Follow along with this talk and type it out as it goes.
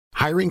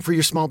Hiring for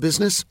your small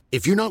business?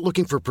 If you're not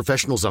looking for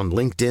professionals on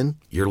LinkedIn,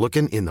 you're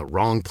looking in the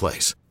wrong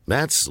place.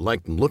 That's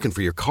like looking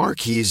for your car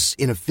keys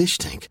in a fish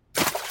tank.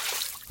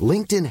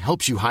 LinkedIn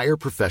helps you hire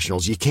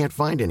professionals you can't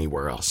find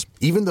anywhere else,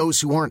 even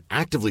those who aren't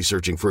actively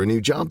searching for a new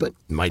job but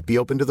might be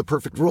open to the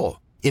perfect role.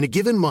 In a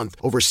given month,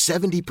 over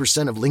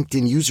 70% of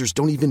LinkedIn users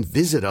don't even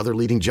visit other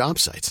leading job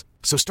sites.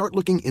 So start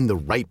looking in the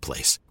right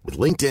place. With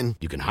LinkedIn,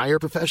 you can hire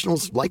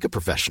professionals like a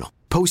professional.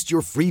 Post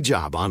your free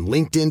job on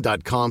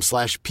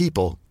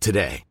linkedin.com/people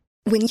today.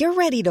 When you're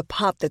ready to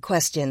pop the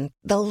question,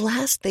 the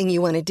last thing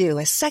you want to do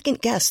is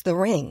second-guess the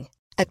ring.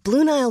 At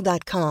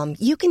BlueNile.com,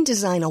 you can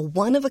design a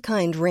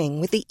one-of-a-kind ring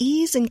with the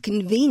ease and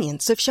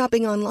convenience of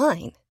shopping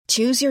online.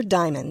 Choose your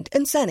diamond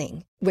and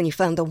setting. When you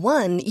find the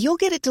one, you'll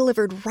get it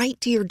delivered right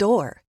to your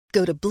door.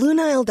 Go to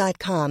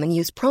BlueNile.com and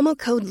use promo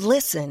code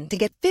LISTEN to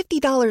get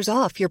 $50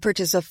 off your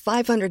purchase of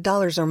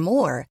 $500 or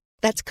more.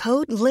 That's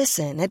code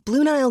LISTEN at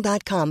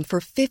BlueNile.com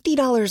for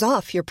 $50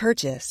 off your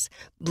purchase.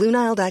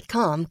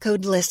 BlueNile.com,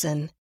 code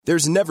LISTEN.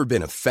 There's never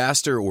been a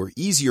faster or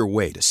easier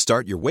way to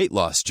start your weight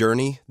loss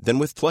journey than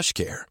with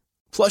PlushCare.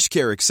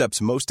 PlushCare accepts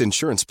most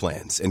insurance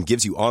plans and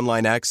gives you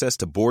online access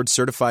to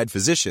board-certified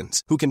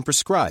physicians who can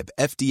prescribe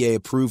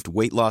FDA-approved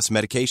weight loss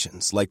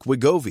medications like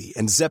Wegovy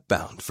and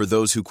Zepbound for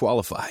those who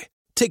qualify.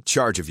 Take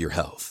charge of your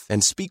health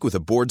and speak with a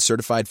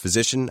board-certified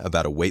physician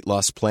about a weight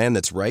loss plan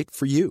that's right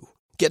for you.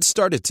 Get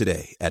started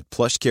today at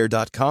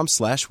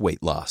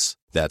plushcare.com/weight loss.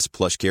 That's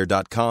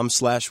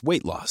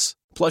plushcare.com/weight loss.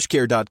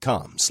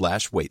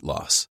 plushcare.com/weight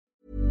loss.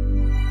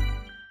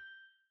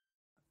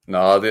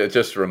 No, it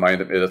just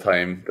reminded me of the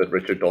time that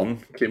Richard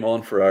Dunn came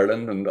on for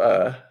Ireland and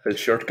his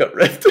shirt got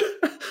ripped.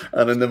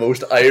 And in the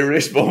most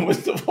Irish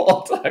moment of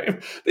all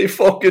time, they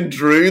fucking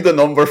drew the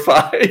number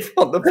 5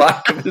 on the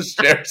back of his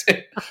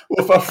jersey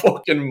with a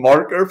fucking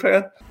marker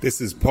pen.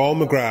 This is Paul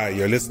McGrath.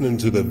 You're listening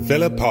to the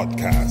Villa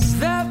Podcast.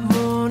 That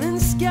morning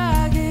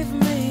sky gave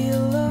me a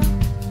look,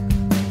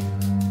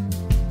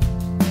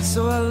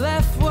 so I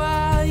left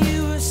while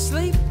you were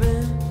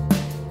sleeping.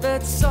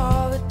 That's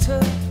all it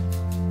took.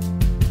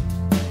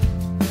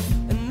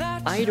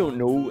 I don't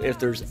know if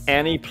there's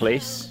any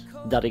place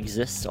that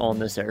exists on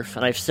this earth,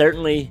 and I've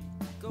certainly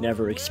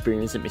never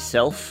experienced it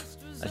myself.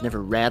 I've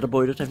never read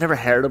about it, I've never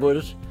heard about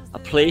it. A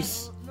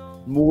place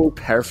more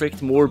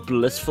perfect, more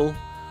blissful,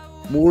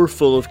 more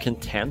full of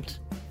content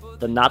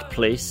than that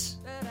place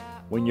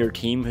when your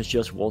team has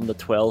just won the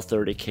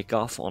 12:30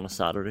 kickoff on a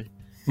Saturday.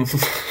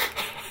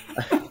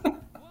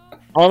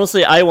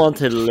 Honestly, I want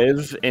to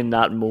live in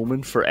that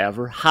moment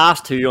forever.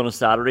 2:30 on a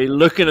Saturday,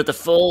 looking at the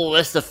full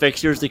list of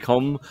fixtures to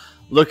come,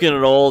 looking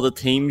at all the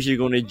teams you're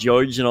going to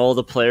judge and all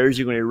the players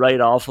you're going to write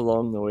off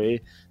along the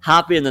way.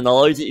 Happy in the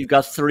knowledge that you've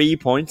got 3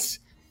 points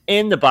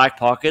in the back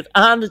pocket,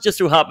 and it just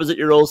so happens that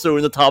you're also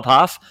in the top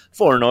half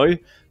for now.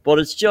 But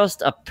it's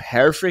just a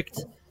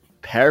perfect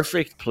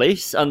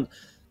place, and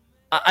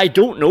I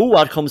don't know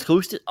what comes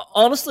close to it.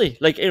 Honestly,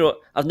 like, you know,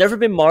 I've never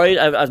been married,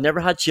 I've never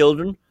had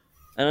children,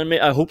 and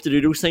I hope to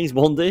do those things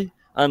one day,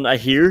 and I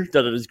hear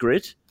that it is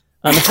great.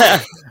 And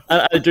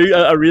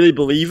I really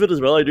believe it as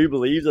well. I do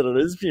believe that it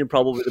is, you know,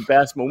 probably the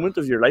best moment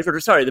of your life, or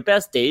sorry, the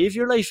best day of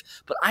your life.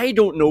 But I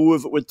don't know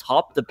if it would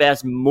top the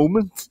best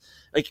moment.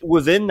 Like,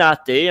 within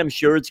that day, I'm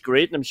sure it's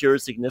great and I'm sure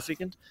it's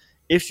significant.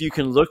 If you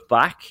can look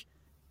back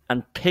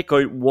and pick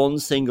out one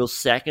single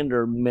second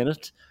or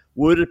minute,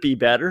 would it be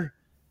better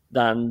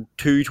than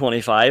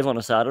 2:25 on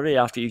a Saturday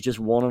after you've just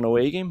won an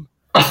away game?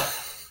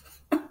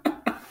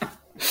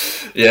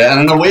 Yeah,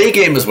 and an away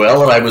game as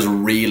well that I was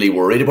really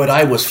worried about.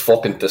 I was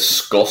fucking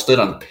disgusted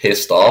and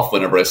pissed off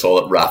whenever I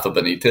saw that Rafa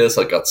Benitez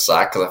got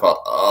sacked, because I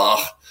thought,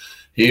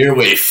 here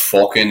we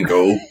fucking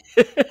go.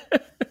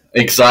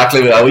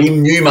 Exactly. A wee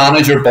new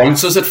manager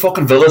bounces at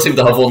fucking Villa seem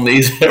to have one of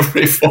these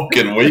every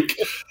fucking week.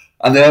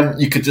 And then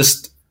you could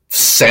just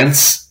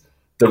sense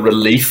the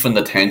relief and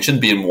the tension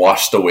being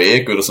washed away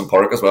at Goodison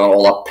Park as well,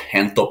 all that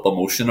pent-up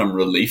emotion and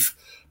relief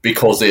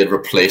because they had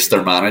replaced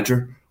their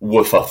manager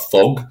with a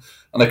thug.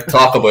 And like,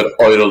 talk about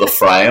out of the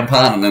frying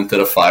pan and into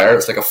the fire.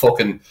 It's like a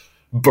fucking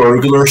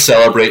burglar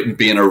celebrating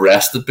being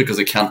arrested because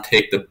they can't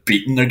take the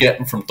beating they're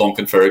getting from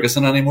Duncan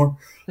Ferguson anymore.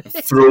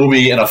 Throw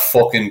me in a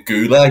fucking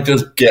gulag,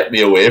 just get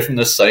me away from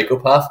this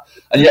psychopath.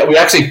 And yet we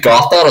actually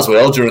got that as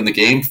well during the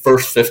game.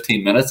 First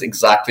 15 minutes,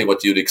 exactly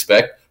what you'd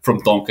expect from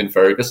Duncan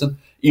Ferguson.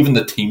 Even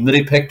the team that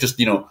he picked, just,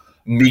 you know,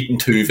 meat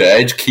and 2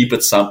 veg, keep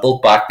it simple,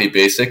 back the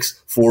basics,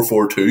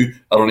 4-4-2.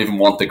 I don't even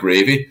want the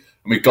gravy.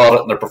 And we got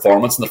it in their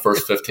performance in the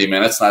first 15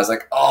 minutes, and I was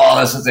like,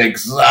 this is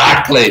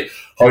exactly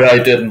how I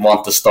didn't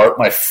want to start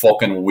my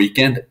fucking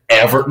weekend.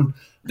 Everton,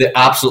 the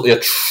absolutely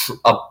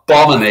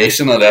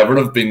abomination that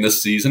Everton have been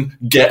this season,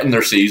 getting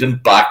their season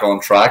back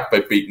on track by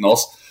beating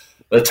us.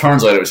 But it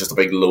turns out it was just a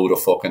big load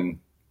of fucking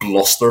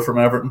bluster from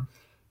Everton,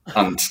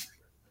 and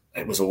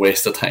it was a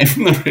waste of time,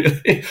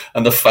 really.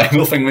 And the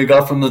final thing we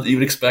got from that you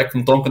would expect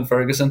from Duncan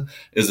Ferguson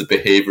is the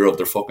behaviour of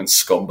their fucking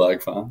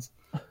scumbag fans.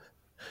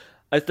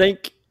 I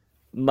think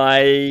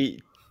my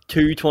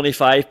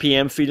 2:25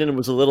 p.m. feeling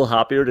was a little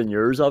happier than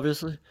yours,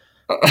 obviously.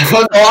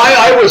 No,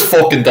 I was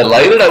fucking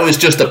delighted. I was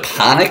just a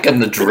panic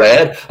and the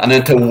dread, and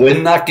then to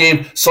win that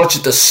game, such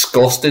a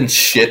disgusting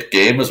shit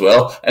game as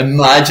well.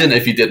 Imagine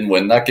if you didn't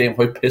win that game,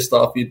 how pissed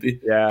off you'd be.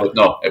 Yeah. But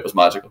no, it was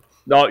magical.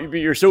 No,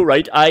 you're so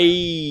right.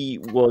 I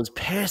was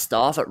pissed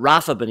off at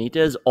Rafa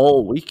Benitez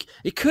all week.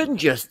 He couldn't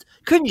just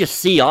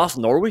see off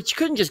Norwich.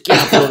 Couldn't just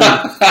get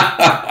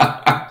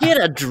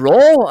a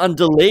draw and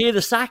delay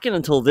the sacking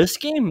until this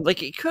game. Like,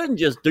 he couldn't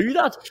just do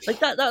that. Like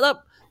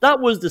that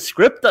was the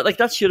script.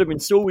 That should have been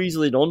so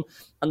easily done.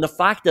 And the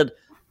fact that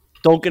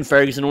Duncan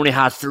Ferguson only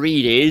had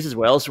 3 days as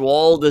well, so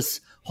all this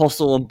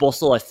hustle and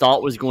bustle I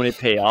thought was going to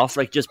pay off,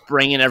 like just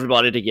bringing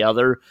everybody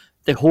together.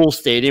 The whole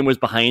stadium was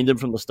behind him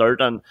from the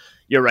start, and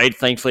you're right,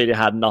 thankfully they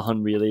had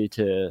nothing really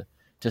to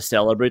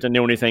celebrate, and the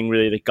only thing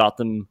really that got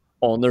them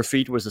on their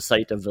feet was the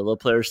sight of Villa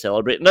players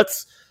celebrating.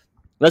 Let's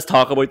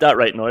talk about that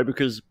right now,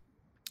 because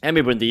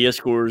Emi Buendia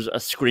scores a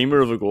screamer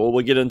of a goal.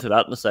 We'll get into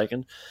that in a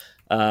second.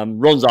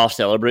 Runs off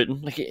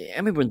celebrating. Like,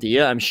 Emi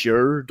Buendia, I'm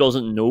sure,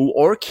 doesn't know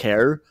or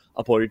care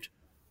about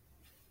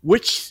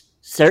which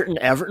certain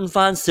Everton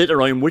fans sit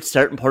around which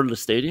certain part of the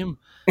stadium.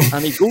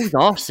 And he goes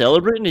off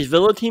celebrating. His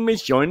Villa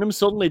teammates join him.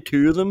 Suddenly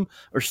 2 of them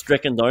are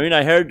stricken down.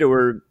 I heard there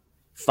were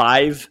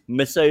 5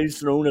 missiles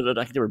thrown at it.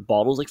 I think there were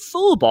bottles, like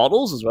full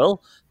bottles as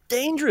well.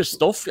 Dangerous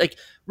stuff, like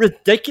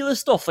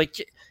ridiculous stuff. Like,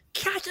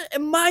 can't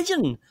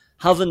imagine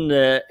having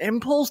the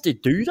impulse to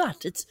do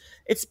that.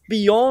 It's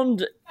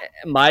beyond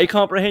my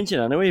comprehension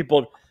anyway.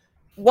 But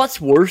what's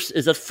worse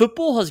is that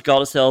football has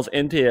got itself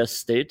into a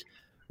state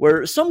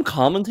where some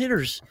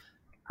commentators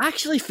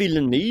actually feel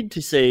the need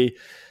to say,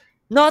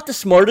 not the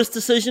smartest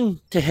decision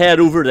to head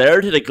over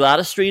there to the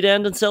Gladys Street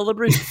end and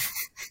celebrate.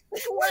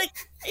 Like,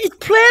 he's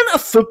playing a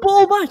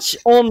football match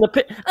on the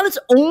pitch, and it's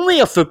only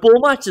a football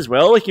match as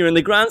well. Like, you're in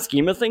the grand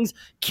scheme of things,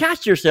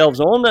 catch yourselves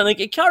on, and like,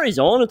 it carries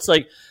on. It's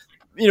like,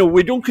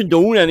 we don't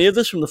condone any of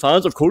this from the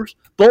fans, of course,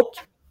 but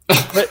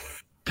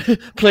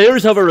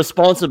players have a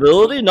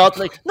responsibility not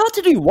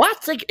to do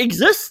what? Like,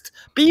 exist,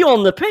 be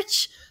on the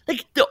pitch.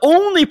 Like, the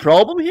only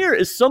problem here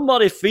is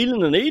somebody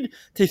feeling the need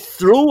to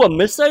throw a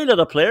missile at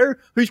a player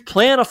who's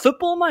playing a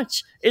football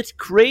match. It's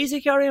crazy,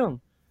 carry on.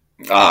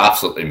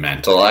 Absolutely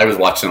mental. I was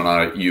watching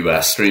on a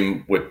US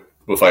stream with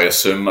I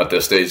assume at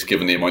this stage,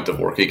 given the amount of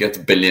work he gets,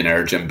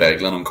 billionaire Jim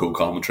Beglin on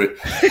co-commentary.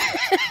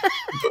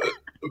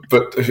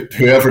 But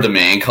whoever the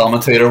main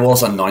commentator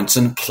was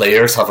announcing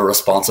players have a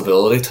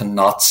responsibility to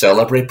not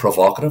celebrate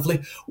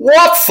provocatively.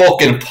 What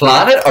fucking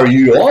planet are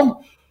you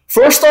on?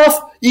 First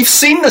off, you've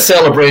seen the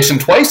celebration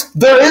twice.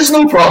 There is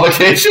no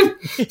provocation.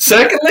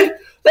 Secondly,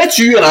 let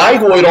you and I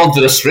go out onto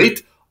the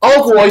street.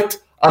 I'll go out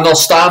and I'll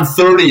stand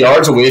 30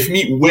 yards away from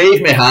you,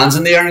 wave my hands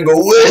in the air and go,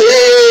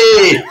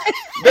 "Way!"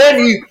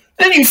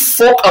 Then you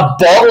fuck a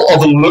bottle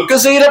of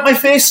Lucozade at my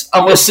face,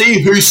 and we'll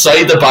see whose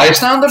side the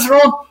bystanders are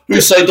on,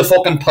 whose side the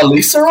fucking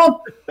police are on.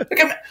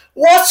 Like,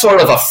 what sort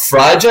of a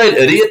fragile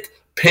idiot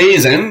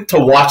pays in to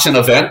watch an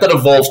event that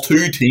involves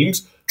 2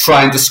 teams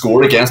trying to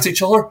score against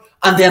each other,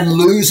 and then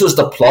loses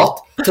the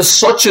plot to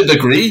such a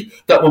degree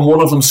that when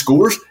one of them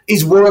scores,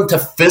 he's willing to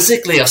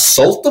physically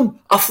assault them,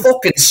 a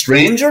fucking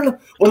stranger,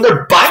 when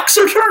their backs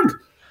are turned,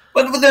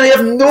 when they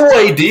have no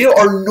idea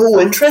or no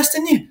interest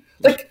in you.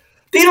 Like,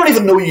 they don't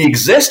even know you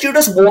exist. You're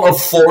just one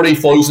of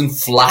 40,000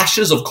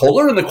 flashes of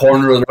colour in the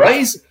corner of their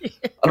eyes,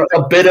 and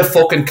a bit of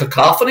fucking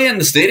cacophony in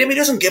the stadium. He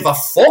doesn't give a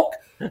fuck.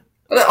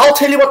 I'll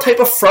tell you what type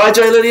of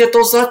fragile idiot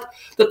does that.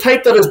 The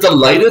type that is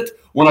delighted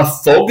when a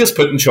thug is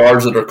put in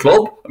charge of their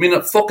club. I mean,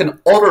 a fucking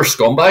utter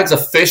scumbags. A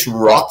fish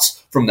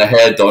rots from the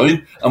head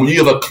down. And when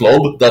you have a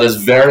club that is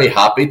very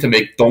happy to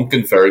make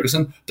Duncan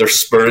Ferguson their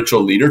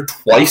spiritual leader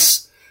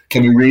twice,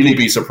 can we really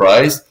be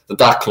surprised that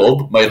that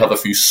club might have a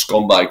few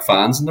scumbag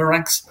fans in their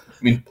ranks?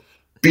 I mean,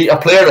 a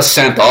player that's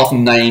sent off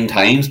 9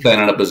 times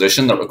playing in a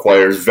position that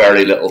requires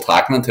very little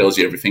tackling and tells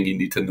you everything you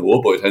need to know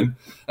about him.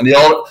 And the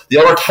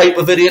other type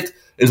of idiot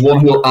is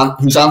one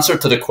whose answer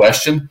to the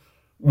question,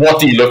 what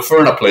do you look for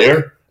in a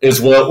player,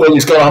 is, well,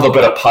 he's got to have a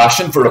bit of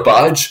passion for a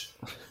badge.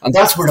 And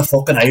that's where the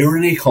fucking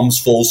irony comes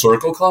full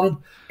circle, Colin.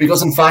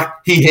 Because, in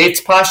fact, he hates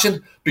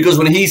passion. Because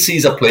when he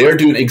sees a player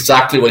doing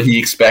exactly what he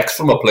expects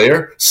from a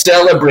player,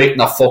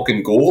 celebrating a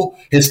fucking goal,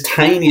 his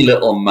tiny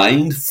little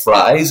mind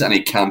fries and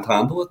he can't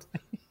handle it.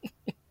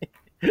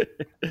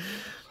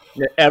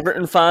 Yeah,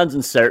 Everton fans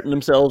inserting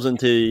themselves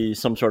into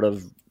some sort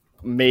of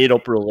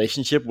made-up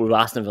relationship with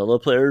Aston Villa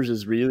players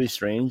is really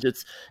strange.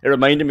 It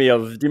reminded me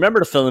of, do you remember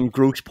the film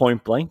Grosse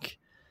Point Blank?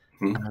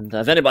 And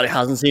if anybody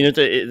hasn't seen it,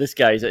 this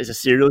guy is a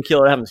serial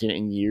killer. I haven't seen it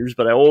in years,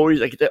 but I always,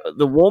 like,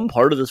 the one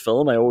part of this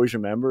film I always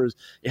remember is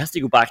he has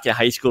to go back to a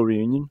high school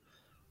reunion,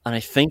 and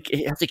I think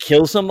he has to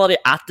kill somebody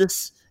at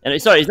this.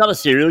 And sorry, he's not a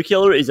serial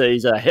killer. He's a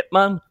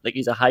hitman. Like,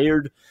 he's a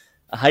hired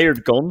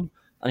gun,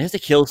 and he has to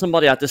kill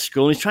somebody at this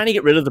school. And he's trying to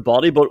get rid of the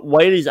body, but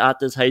while he's at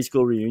this high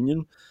school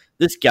reunion,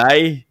 this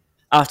guy,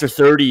 after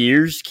 30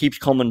 years, keeps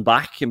coming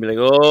back and be like,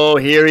 "Oh,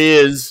 here he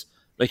is."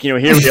 Like, here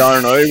we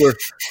are now.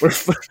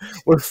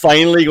 We're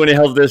finally going to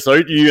have this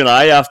out, you and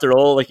I, after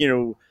all. Like,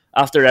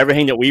 after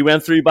everything that we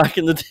went through back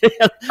in the day.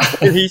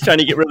 And he's trying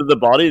to get rid of the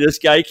body. This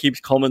guy keeps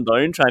coming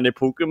down, trying to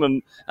poke him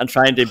and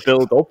trying to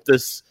build up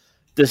this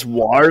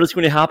war that's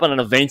going to happen, and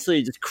eventually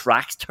he just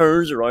cracks,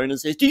 turns around and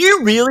says, do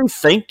you really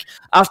think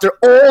after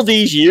all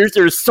these years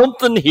there's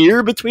something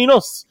here between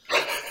us?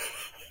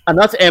 And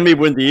that's Emi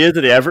Buendia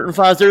to the Everton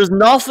fans. There's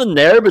nothing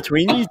there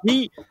between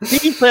you.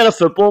 He's playing a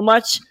football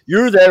match,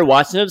 you're there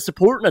watching it,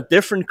 supporting a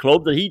different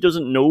club that he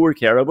doesn't know or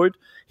care about.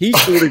 He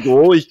scored a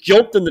goal, he's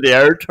jumped into the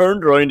air,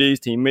 turned around to his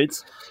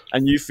teammates,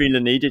 and you feel the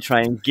need to try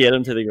and get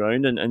him to the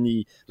ground, and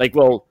you,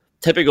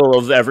 typical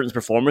of Everton's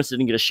performance, they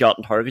didn't get a shot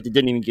on target. They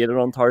didn't even get it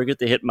on target.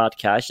 They hit Matt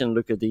Cash and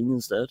Luca Dean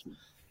instead.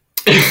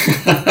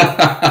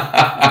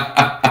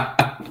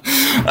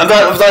 And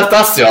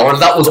that's the other.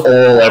 That was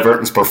all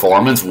Everton's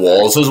performance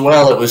was as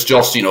well. It was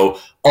just,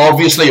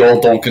 obviously all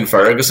Duncan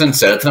Ferguson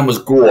said to him was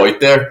go out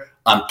there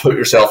and put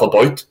yourself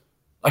about.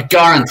 I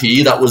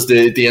guarantee that was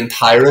the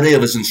entirety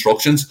of his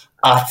instructions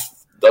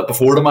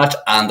before the match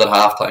and at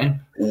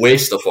halftime.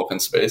 Waste of fucking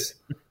space.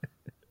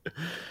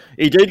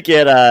 He did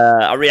get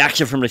a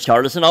reaction from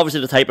Richarlison, obviously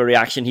the type of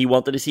reaction he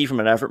wanted to see from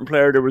an Everton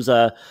player. There was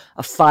a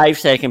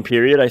 5-second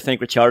period. I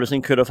think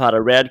Richarlison could have had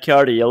a red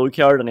card, a yellow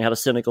card, and he had a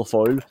cynical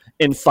foul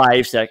in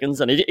 5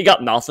 seconds. And he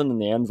got nothing in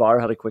the end. VAR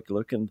had a quick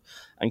look and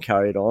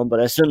carried on.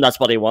 But I assume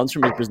that's what he wants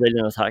from his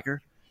Brazilian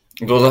attacker.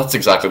 Well, that's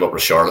exactly what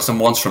Richarlison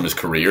wants from his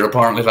career,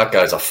 apparently. That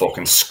guy's a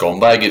fucking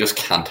scumbag. He just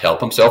can't help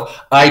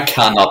himself. I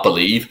cannot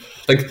believe...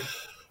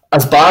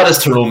 as bad as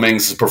Tyrone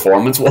Mings'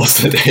 performance was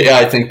today,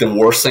 I think the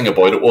worst thing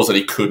about it was that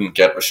he couldn't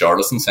get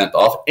Richarlison sent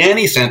off.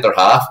 Any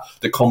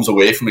centre-half that comes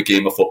away from a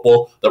game of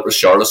football that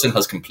Richarlison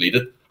has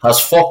completed has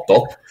fucked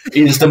up.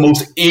 He is the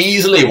most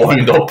easily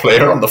wound-up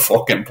player on the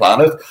fucking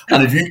planet,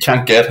 and if you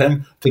can't get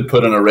him to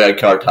put in a red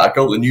card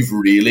tackle, then you've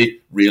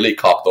really, really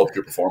cocked up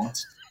your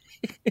performance.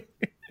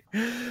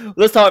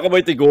 Let's talk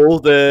about the goal,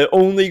 the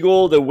only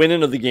goal, the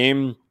winning of the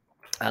game.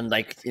 And,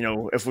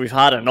 if we've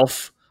had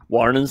enough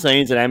warning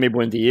signs that Emi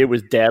Buendia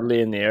was deadly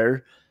in the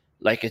air,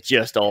 it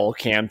just all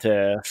came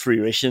to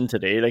fruition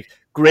today.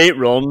 Great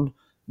run.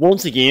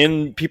 Once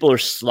again, people are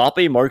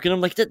sloppy marking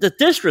him. The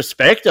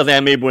disrespect of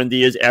Emi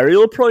Buendia's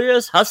aerial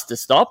prowess has to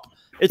stop.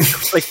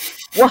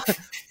 It's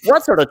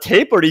what sort of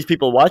tape are these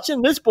people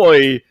watching? This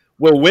boy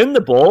will win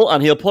the ball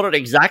and he'll put it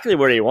exactly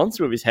where he wants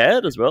with his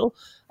head as well.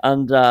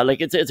 And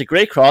it's a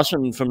great cross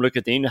from Luca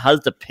Dean. It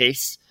has the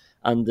pace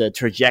and the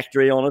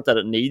trajectory on it that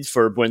it needs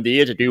for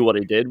Buendia to do what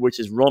he did,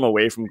 which is run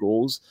away from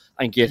goals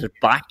and get it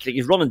back.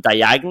 He's running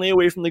diagonally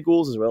away from the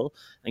goals as well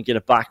and get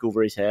it back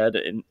over his head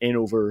in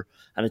over.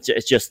 And it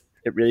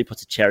really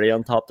puts a cherry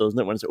on top, doesn't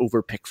it, when it's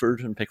over Pickford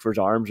and Pickford's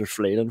arms are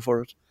flailing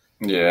for it.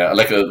 Yeah, I'd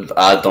like to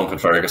add Duncan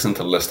Ferguson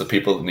to the list of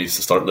people that needs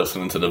to start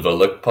listening to the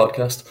Villa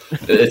podcast.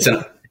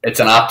 It's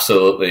an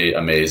absolutely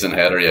amazing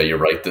header. Yeah, you're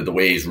right. The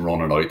way he's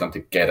running out and to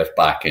get it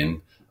back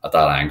in at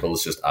that angle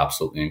is just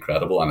absolutely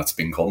incredible, and it's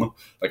been coming.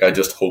 I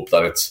just hope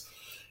that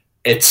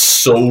it's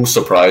so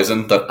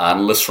surprising that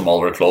analysts from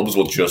all their clubs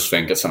will just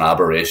think it's an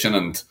aberration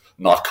and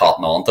not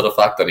cotton on to the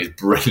fact that he's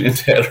brilliant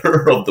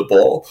header of the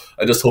ball.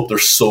 I just hope they're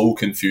so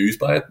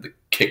confused by it.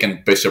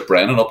 Kicking Bishop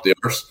Brennan up the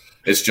arse.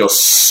 It's just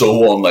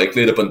so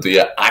unlikely that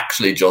Buendia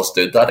actually just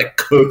did that. It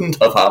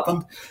couldn't have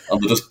happened, and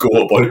they'll just go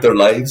about their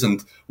lives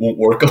and won't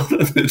work on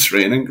it in the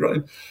training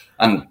ground.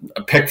 And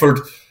Pickford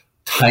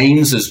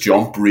times his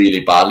jump really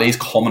badly. He's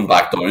coming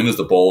back down as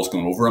the ball's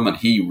going over him, and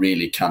he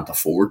really can't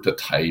afford to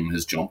time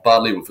his jump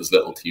badly with his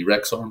little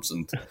T-Rex arms,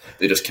 and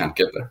they just can't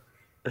get there.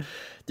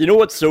 Do you know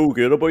what's so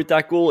good about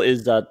that goal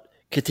is that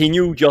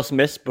Coutinho just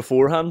missed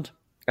beforehand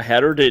a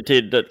header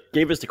that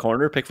gave us the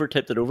corner. Pickford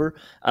tipped it over,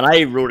 and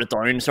I wrote it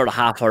down sort of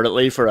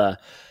half-heartedly for a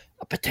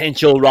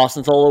potential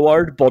Rosenthal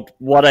award, but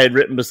what I had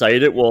written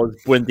beside it was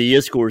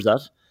Buendia scores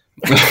that.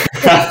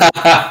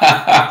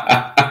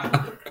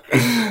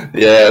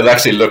 Yeah, it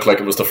actually looked like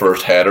it was the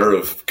first header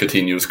of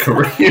Coutinho's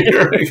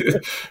career.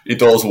 He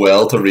does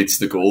well to reach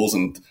the goals,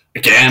 and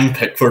again,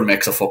 Pickford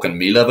makes a fucking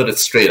meal of it.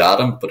 It's straight at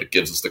him, but it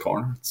gives us the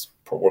corner. It's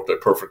worked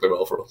out perfectly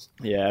well for us.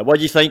 Yeah, what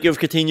do you think of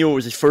Coutinho? It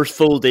was his first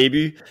full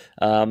debut.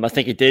 I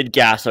think he did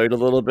gas out a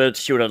little bit,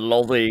 showed a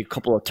lovely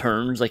couple of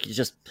turns. He's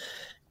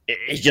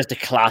just a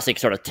classic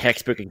sort of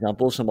textbook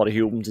example of somebody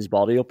who opens his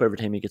body up every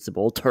time he gets the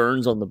ball,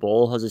 turns on the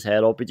ball, has his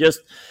head up. He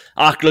just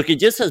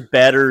has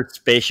better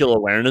spatial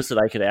awareness than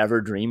I could ever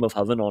dream of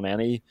having on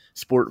any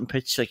sporting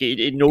pitch.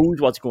 He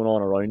knows what's going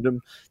on around him.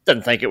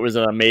 Didn't think it was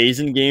an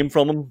amazing game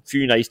from him. A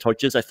few nice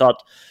touches. I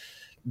thought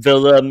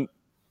Villa,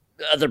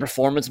 their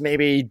performance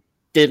maybe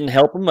didn't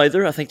help him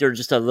either. I think they're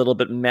just a little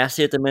bit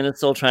messy at the minute,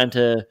 still trying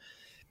to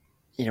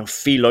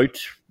feel out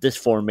this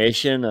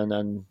formation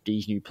and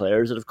these new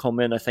players that have come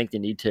in. I think they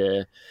need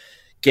to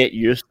get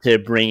used to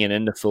bringing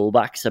in the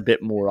fullbacks a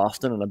bit more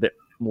often and a bit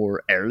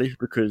more early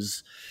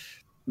because,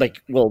 they're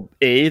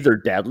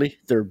deadly,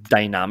 they're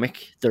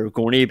dynamic, they're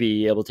going to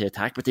be able to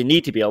attack, but they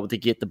need to be able to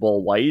get the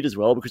ball wide as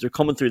well because they're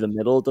coming through the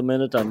middle at the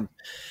minute, and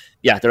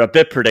they're a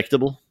bit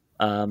predictable,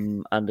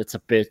 and it's a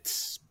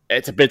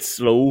bit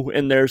slow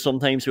in there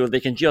sometimes. So if they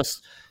can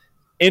just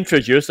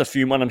introduce a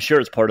few men. I'm sure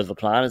it's part of the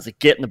plan. Is like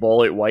getting the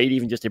ball out wide,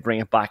 even just to bring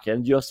it back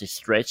in, just to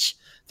stretch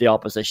the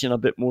opposition a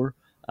bit more.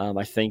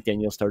 I think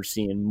then you'll start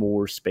seeing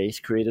more space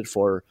created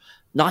for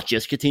not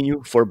just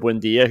Coutinho, for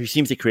Buendia, who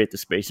seems to create the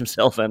space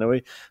himself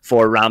anyway,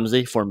 for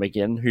Ramsey, for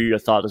McGinn, who I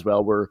thought as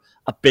well were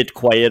a bit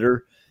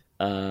quieter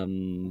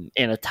in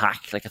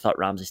attack. Like I thought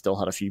Ramsey still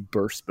had a few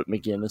bursts, but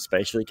McGinn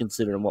especially,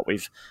 considering what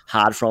we've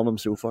had from him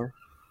so far.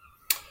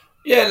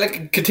 Yeah,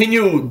 like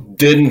Coutinho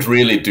didn't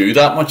really do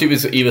that much.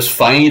 He was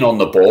fine on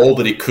the ball,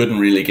 but he couldn't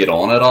really get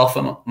on it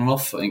often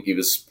enough. I think he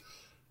was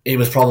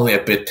probably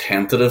a bit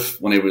tentative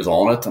when he was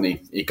on it, and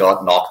he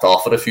got knocked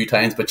off it a few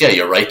times. But yeah,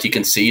 you're right. You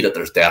can see that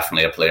there's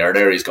definitely a player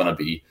there. He's going to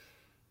be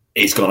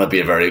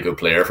a very good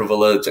player for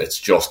Villa. It's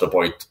just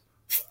about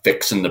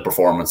fixing the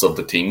performance of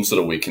the team so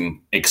that we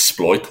can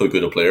exploit how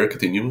good a player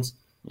Coutinho is.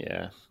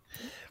 Yeah.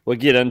 We'll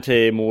get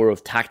into more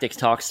of tactics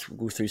talks,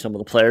 we'll go through some of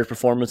the players'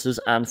 performances,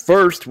 and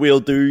first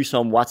we'll do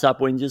some WhatsApp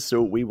whinges,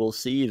 so we will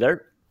see you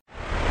there.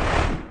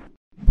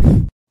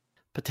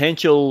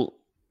 Potential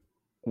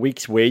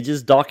week's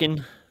wages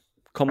docking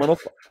coming up.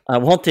 I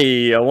want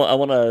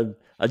a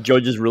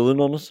judge's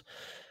ruling on it.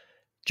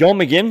 John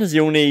McGinn is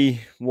the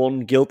only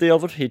one guilty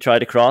of it. He tried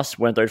to cross,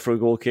 went out for a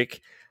goal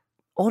kick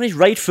on his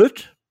right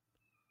foot.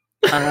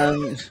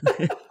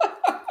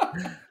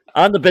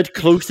 And a bit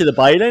close to the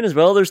byline as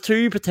well. There's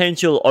 2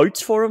 potential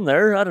outs for him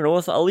there. I don't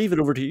know. I'll leave it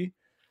over to you.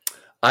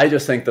 I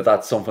just think that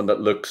that's something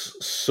that looks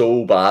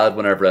so bad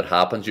whenever it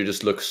happens. You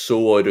just look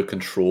so out of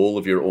control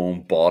of your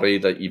own body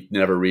that you've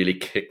never really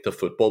kicked a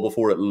football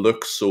before. It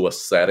looks so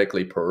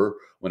aesthetically poor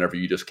whenever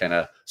you just kind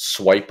of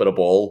swipe at a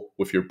ball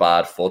with your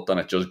bad foot and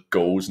it just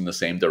goes in the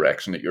same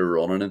direction that you're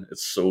running in.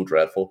 It's so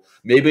dreadful.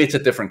 Maybe it's a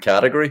different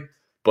category,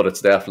 but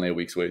it's definitely a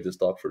week's wages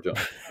dock for John.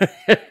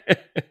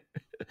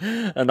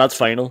 And that's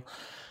final.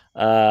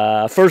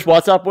 First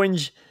WhatsApp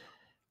whinge.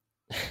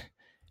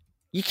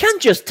 You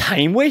can't just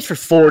time waste for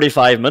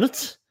 45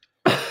 minutes.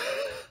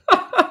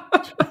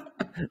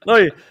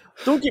 No,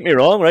 don't get me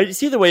wrong, right? You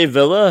see the way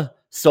Villa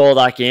saw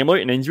that game out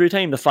in injury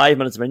time, the 5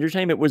 minutes of injury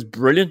time, it was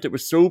brilliant. It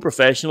was so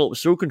professional. It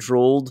was so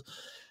controlled.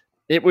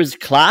 It was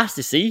class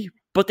to see.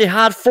 But they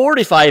had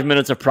 45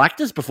 minutes of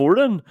practice before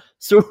then.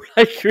 So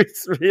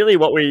it's really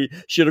what we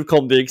should have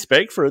come to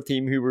expect for a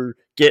team who were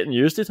getting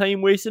used to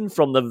time wasting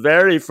from the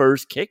very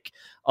first kick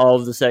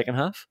of the second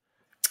half.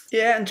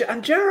 Yeah,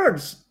 and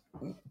Gerrard's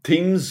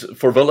teams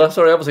for Villa,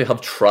 obviously have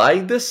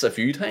tried this a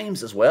few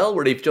times as well,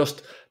 where they've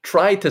just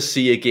tried to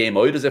see a game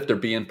out as if they're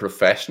being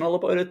professional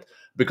about it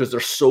because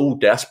they're so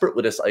desperate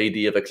with this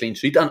idea of a clean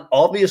sheet. And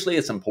obviously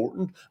it's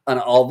important,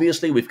 and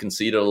obviously we've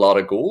conceded a lot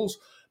of goals.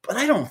 But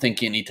I don't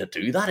think you need to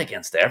do that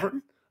against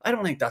Everton. I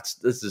don't think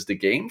this is the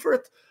game for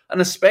it.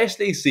 And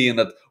especially seeing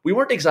that we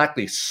weren't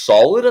exactly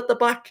solid at the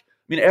back. I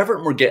mean,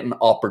 Everton were getting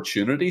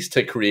opportunities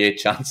to create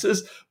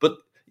chances, but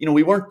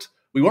we weren't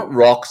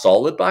rock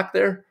solid back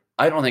there.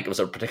 I don't think it was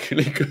a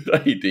particularly good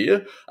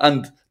idea.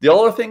 And the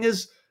other thing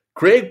is,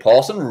 Craig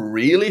Pawson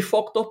really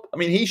fucked up. I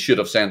mean, he should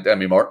have sent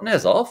Emi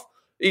Martinez off.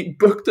 He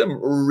booked him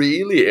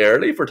really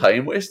early for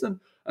time wasting.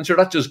 And sure,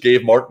 that just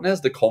gave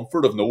Martinez the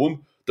comfort of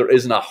knowing there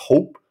isn't a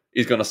hope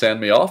he's going to send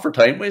me off for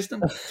time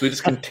wasting. So he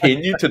just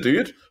continued to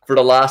do it for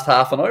the last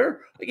half an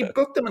hour. Like, he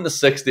booked him in the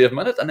 60th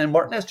minute, and then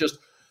Martinez just,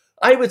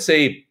 I would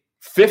say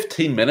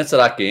 15 minutes of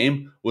that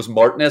game was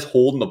Martinez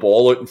holding the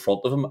ball out in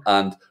front of him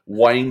and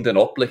winding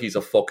up like he's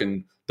a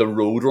fucking the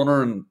road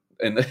runner and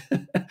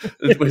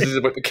he's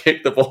about to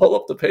kick the ball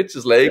up the pitch.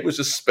 His leg was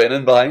just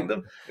spinning behind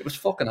him. It was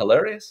fucking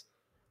hilarious.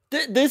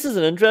 This is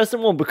an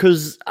interesting one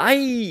because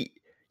I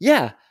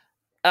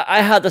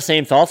had the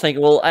same thought,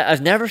 thinking, well,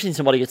 I've never seen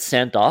somebody get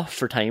sent off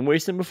for time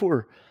wasting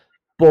before,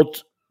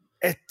 but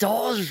it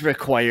does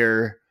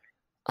require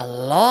a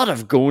lot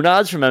of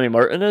gonads from Emi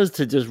Martinez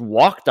to just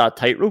walk that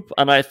tightrope,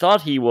 and I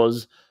thought he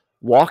was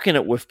walking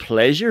it with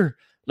pleasure.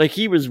 Like,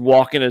 he was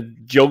walking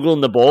it,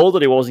 juggling the ball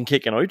that he wasn't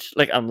kicking out,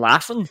 and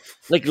laughing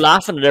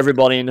at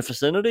everybody in the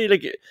vicinity.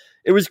 Like,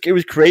 it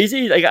was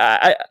crazy. Like,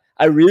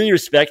 I really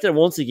respect it.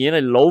 Once again, I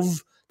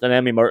love that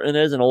Emi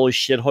Martinez and all his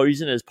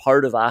shithousing is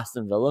part of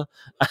Aston Villa.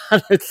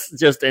 And it's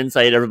just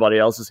inside everybody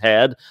else's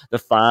head. The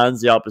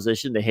fans, the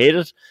opposition, they hate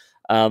it.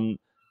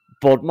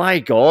 But my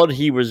God,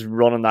 he was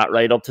running that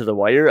right up to the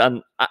wire.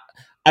 And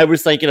I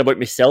was thinking about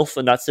myself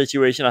in that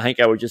situation. I think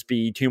I would just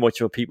be too much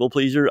of a people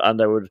pleaser,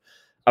 and I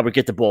would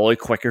get the ball out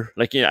quicker.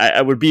 Like,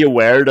 I would be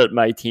aware that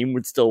my team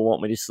would still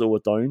want me to slow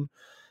it down,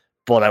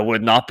 but I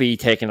would not be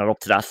taking it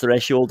up to that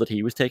threshold that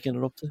he was taking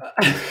it up to.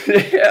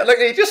 Yeah, like,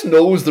 he just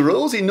knows the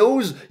rules. He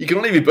knows you can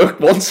only be booked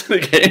once in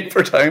a game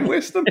for time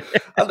wasting.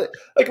 And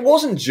it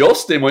wasn't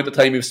just the amount of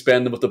time he was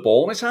spending with the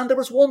ball in his hand. There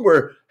was one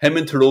where him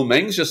and Tyrone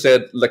Mings just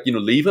said,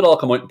 leave it, I'll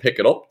come out and pick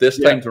it up. This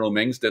time Tyrone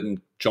Mings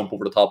didn't jump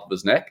over the top of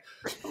his neck.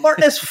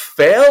 Martinez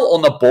fell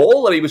on the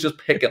ball that he was just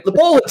picking. The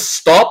ball had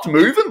stopped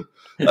moving,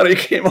 and he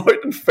came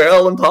out and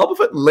fell on top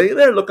of it and lay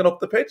there looking up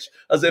the pitch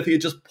as if he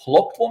had just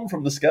plucked one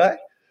from the sky.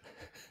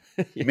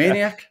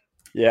 Maniac.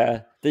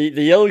 Yeah, the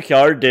yellow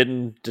card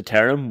didn't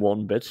deter him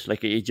one bit.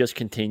 Like, he just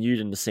continued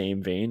in the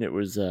same vein. It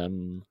was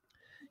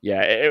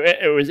yeah,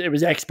 it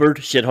was expert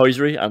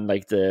shithousery, and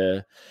like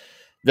the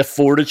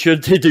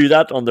fortitude to do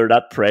that under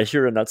that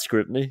pressure and that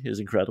scrutiny is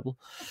incredible.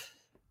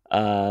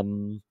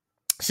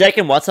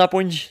 Second WhatsApp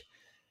whinge.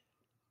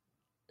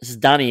 This is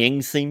Danny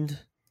Ings themed.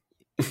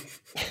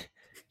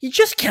 You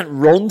just can't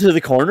run to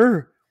the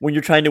corner when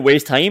you're trying to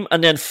waste time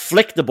and then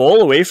flick the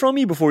ball away from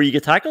you before you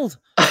get tackled.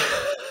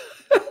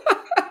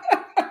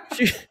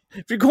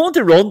 If you're going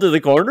to run to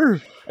the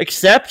corner,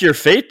 accept your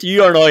fate.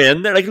 You are now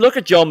in there. Like, look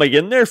at John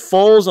McGinn there,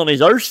 falls on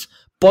his arse,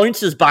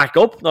 bounces back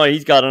up. Now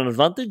he's got an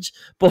advantage,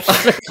 but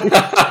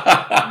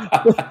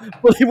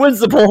he wins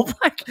the ball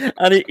back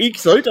and he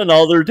ekes out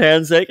another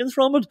 10 seconds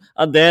from it.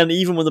 And then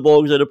even when the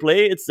ball goes out of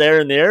play, it's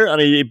there in the air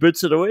and he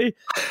boots it away.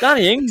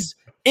 Danny Ings,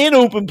 in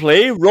open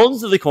play,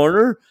 runs to the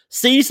corner,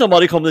 sees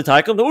somebody come to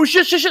tackle him. Oh,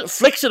 shit,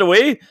 flicks it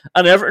away,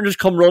 and Everton just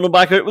come running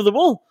back out with the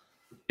ball.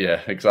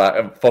 Yeah,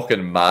 exactly.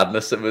 Fucking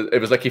madness. It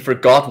was like he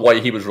forgot why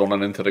he was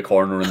running into the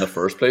corner in the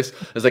first place.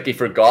 It's like he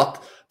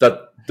forgot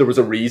that there was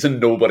a reason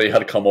nobody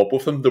had come up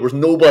with him. There was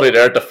nobody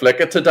there to flick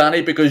it to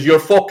Danny because you're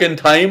fucking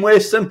time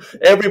wasting.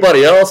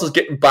 Everybody else is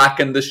getting back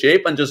into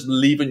shape and just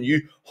leaving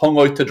you hung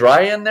out to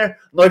dry in there.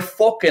 Now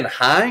fucking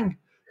hang.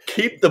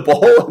 Keep the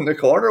ball in the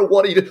corner.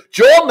 What do you do?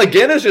 John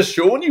McGinn is just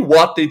showing you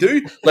what they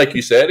do. Like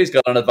you said, he's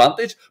got an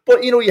advantage.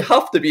 But, you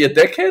have to be a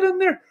dickhead in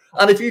there.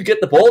 And if you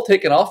get the ball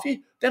taken off you,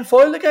 then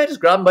foul the guy,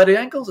 just grab him by the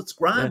ankles. It's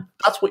grand. Yeah.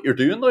 That's what you're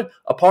doing now.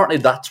 Apparently,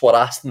 that's what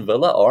Aston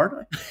Villa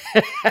are now.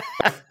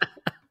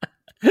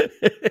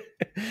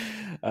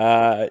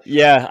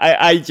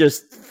 I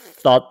just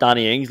thought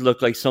Danny Ings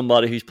looked like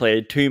somebody who's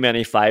played too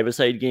many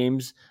five-a-side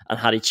games and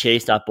had he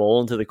chased that ball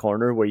into the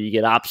corner where you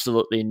get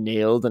absolutely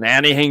nailed and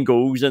anything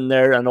goes in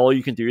there and all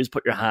you can do is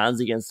put your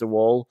hands against the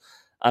wall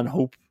and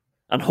hope.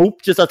 And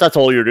hope, just that's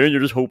all you're doing.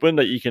 You're just hoping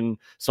that you can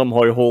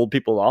somehow hold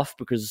people off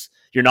because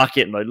you're not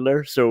getting out of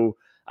there. So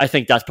I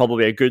think that's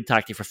probably a good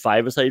tactic for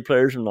five-a-side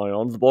players from now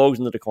on. If the ball goes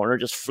into the corner,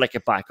 just flick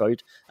it back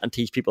out and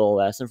teach people a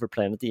lesson for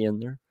playing at the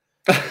end there.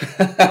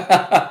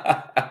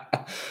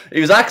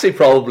 He was actually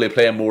probably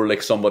playing more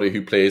like somebody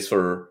who played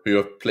for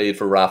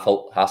Ralph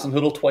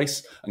Hasenhüttl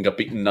twice and got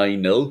beaten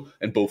 9-0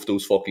 in both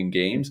those fucking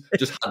games.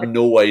 Just had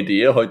no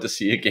idea how to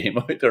see a game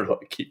out there, how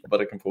to keep a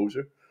bit of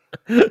composure.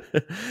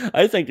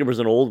 I think there was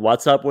an old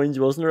WhatsApp whinge,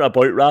 wasn't there,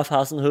 about Ralph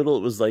Hasenhüttl?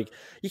 It was like,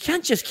 you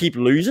can't just keep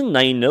losing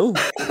 9-0.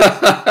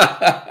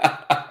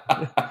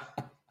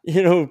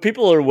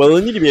 People are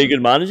willing you to be a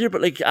good manager,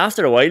 but like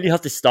after a while, you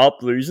have to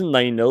stop losing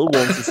 9-0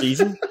 once a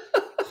season.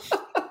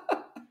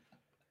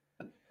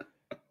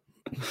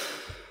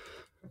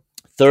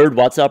 Third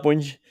WhatsApp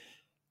whinge.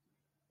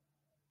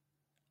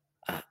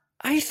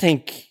 I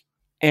think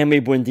Emi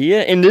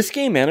Buendia, in this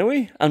game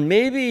anyway, and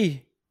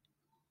maybe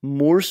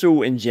more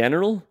so in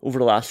general over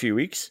the last few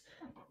weeks,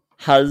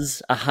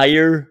 has a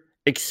higher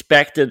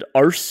expected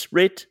arse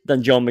rate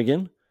than John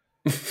McGinn.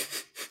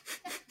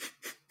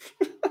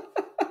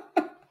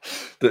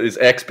 His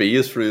XB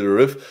is through the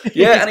roof.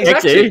 Yeah, and he's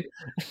actually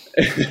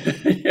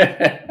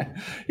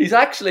he's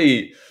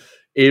actually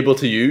able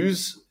to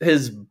use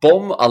his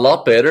bum a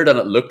lot better than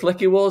it looked like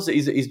he was.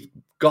 He's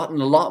gotten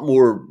a lot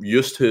more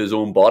used to his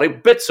own body.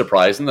 Bit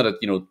surprising that it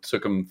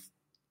took him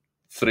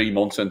 3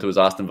 months into his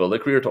Aston Villa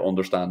career to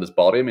understand his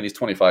body. I mean, he's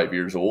 25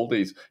 years old.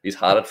 He's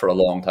had it for a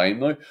long time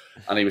now,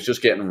 and he was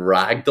just getting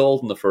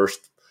ragdolled in the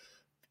first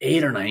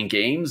 8 or 9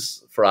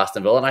 games for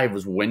Aston Villa, and I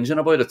was whinging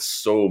about it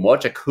so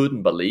much. I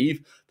couldn't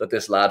believe that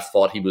this lad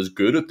thought he was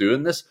good at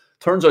doing this.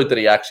 Turns out that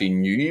he actually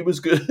knew he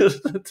was good at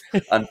it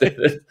and did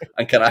it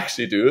and can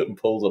actually do it and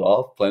pulls it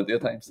off plenty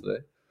of times today.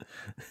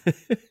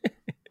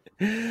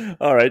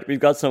 All right, we've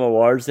got some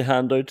awards to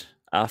hand out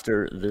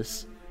after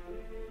this.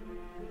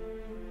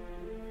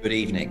 Good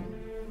evening.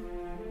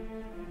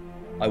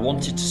 I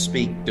wanted to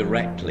speak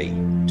directly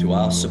to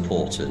our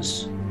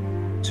supporters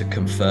to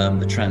confirm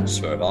the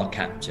transfer of our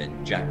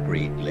captain, Jack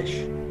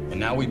Grealish. And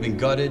now we've been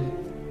gutted,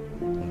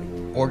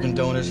 organ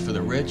donors for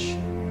the rich,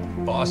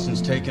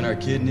 Boston's taking our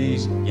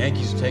kidneys,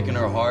 Yankees are taking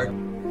our heart.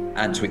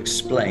 And to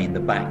explain the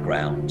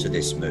background to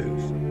this move.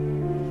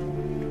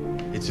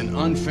 It's an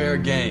unfair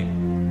game.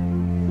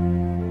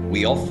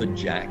 We offered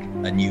Jack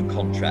a new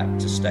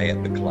contract to stay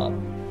at the club.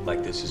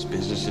 Like this is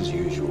business as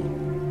usual.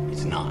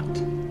 It's not.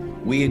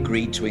 We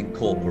agreed to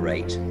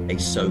incorporate a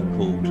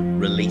so-called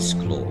release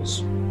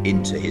clause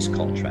into his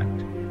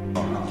contract.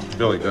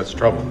 Billy, that's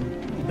trouble.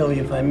 Billy,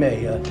 if I may,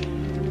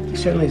 he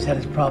certainly has had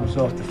his problems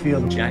off the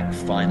field. Jack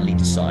finally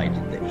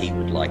decided that he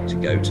would like to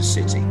go to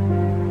City.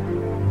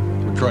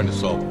 We're trying to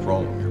solve a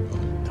problem here,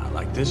 Billy. Not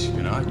like this,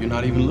 you're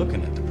not even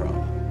looking at the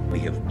problem. We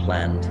have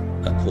planned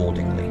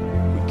accordingly.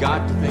 We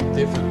got to think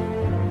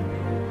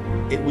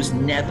differently. It was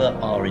never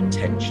our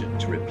intention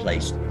to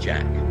replace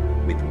Jack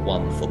with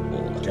one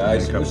footballer.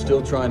 Guys, we're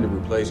still trying to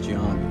replace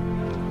Gianni.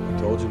 I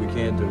told you we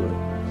can't do it.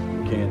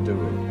 We can't do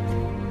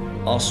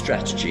it. Our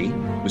strategy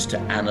was to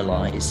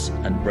analyse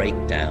and break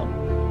down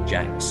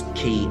Jack's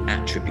key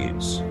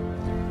attributes.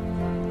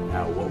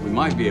 Now, what we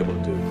might be able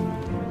to do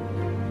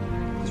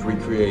is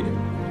recreate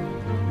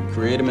him.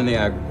 Recreate him in the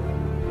aggregate.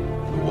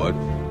 What?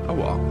 How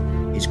well?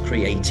 His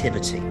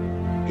creativity,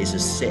 his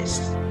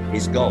assists,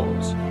 his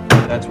goals.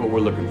 That's what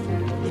we're looking for.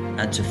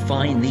 And to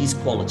find these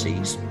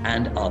qualities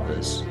and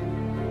others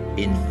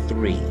in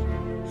 3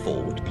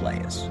 forward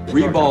players.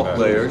 3 ball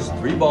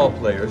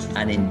players.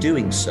 And in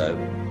doing so,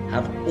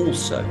 have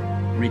also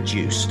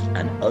reduced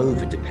an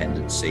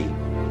over-dependency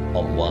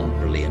on one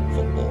brilliant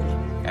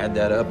footballer. Add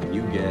that up and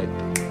you get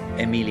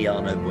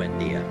Emiliano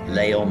Buendia,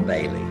 Leon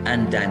Bailey,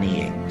 and Danny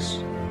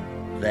Ings.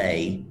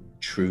 They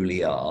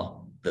truly are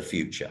the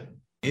future.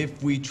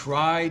 If we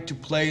try to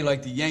play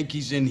like the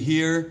Yankees in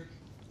here,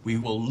 we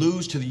will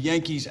lose to the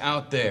Yankees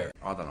out there.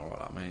 I don't know what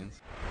that means.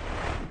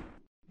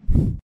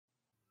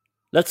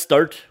 Let's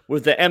start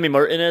with the Emmy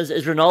Martinez.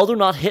 Is Ronaldo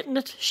not hitting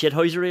it?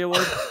 Shithousery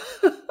award.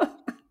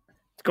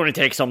 It's going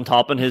to take some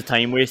topping. His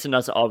time wasting.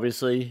 That's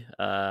obviously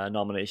a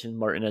nomination.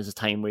 Martinez's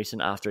time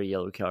wasting after a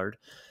yellow card.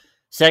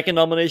 Second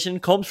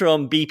nomination comes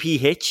from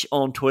BPH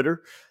on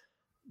Twitter.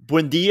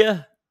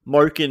 Buendia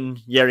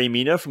marking Yerry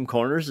Mina from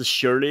corners is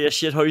surely a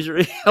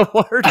shithousery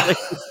award.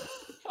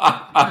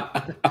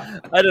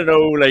 I don't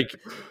know,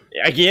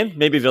 again,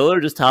 maybe Villa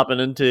are just tapping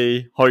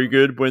into how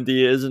good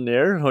Buendia is in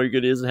there, how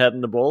good he is at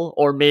heading the ball,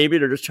 or maybe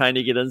they're just trying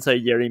to get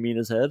inside Yerry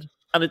Mina's head.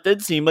 And it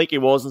did seem like he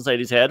was inside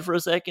his head for a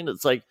second.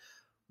 It's like,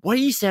 why are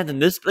you sending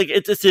this?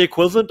 It's the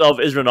equivalent of,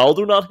 is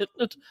Ronaldo not hitting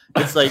it?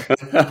 It's like, put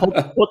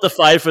the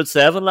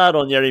 5'7" lad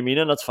on Yerry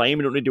Mina, and that's fine.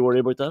 We don't need to worry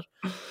about that.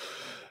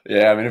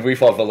 Yeah, I mean, if we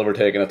thought Villa were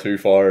taking it too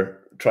far,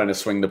 trying to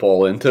swing the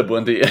ball into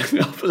Buendia in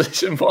the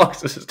opposition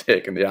box, this is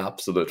taking the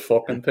absolute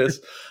fucking piss.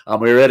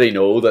 And we already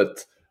know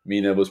that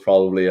Mina was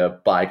probably a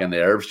bag of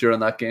nerves during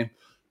that game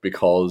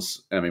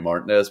because Emmy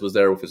Martinez was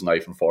there with his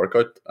knife and fork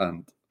out,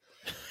 and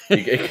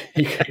he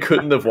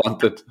couldn't have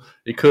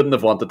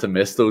wanted to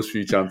miss those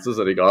few chances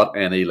that he got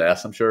any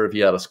less. I'm sure if he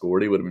had a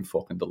scored, he would have been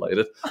fucking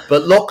delighted.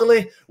 But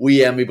luckily,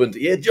 Emmy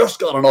Buendia just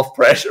got enough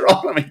pressure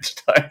on him each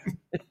time.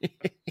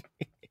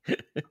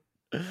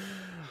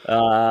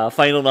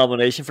 Final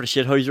nomination for the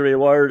Shithousery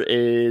Award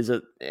is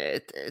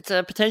it's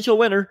a potential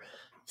winner.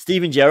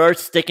 Steven Gerrard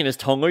sticking his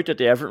tongue out at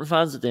the Everton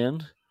fans at the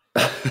end.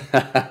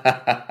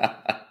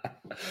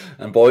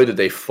 And boy, did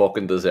they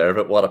fucking deserve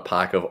it. What a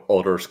pack of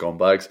utter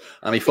scumbags.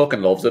 And he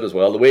fucking loves it as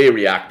well. The way he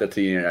reacted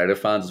to the United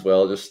fans as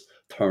well, just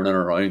turning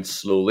around,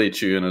 slowly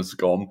chewing his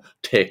gum,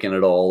 taking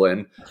it all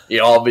in. He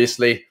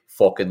obviously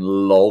fucking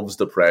loves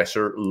the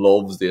pressure,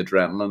 loves the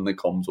adrenaline that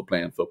comes with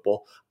playing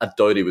football. I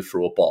doubt he would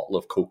throw a bottle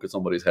of Coke at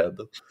somebody's head,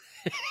 though.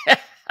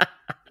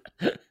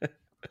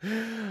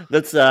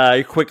 Let's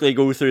quickly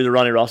go through the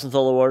Ronnie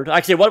Rosenthal Award.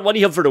 Actually, what do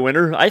you have for the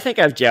winner? I think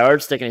I have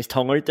Gerrard sticking his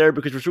tongue out there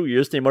because we're so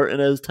used to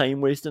Martinez time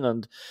wasting,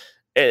 and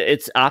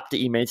it's apt that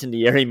he mentioned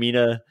the Yerry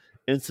Mina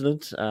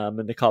incident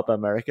in the Copa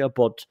America,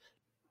 but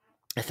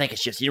I think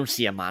it's just, you don't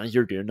see a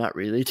manager doing that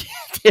really.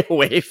 The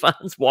away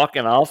fans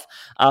walking off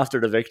after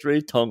the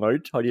victory, tongue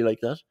out. How do you like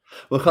that?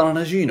 Well, Colin,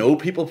 as you know,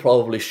 people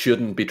probably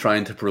shouldn't be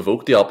trying to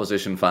provoke the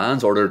opposition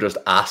fans, or they're just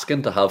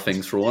asking to have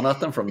things thrown at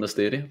them from the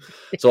stadium.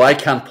 So I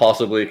can't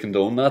possibly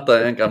condone that.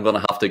 I think I'm going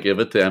to have to give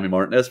it to Emmy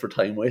Martinez for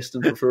time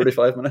wasting for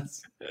 35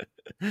 minutes.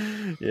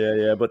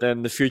 Yeah. But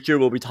then the future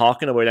we'll be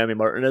talking about Emmy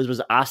Martinez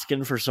was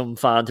asking for some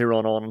fan to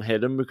run on and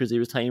hit him because he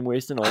was time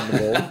wasting on the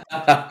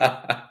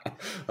ball.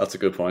 That's a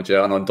good point,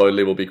 yeah. And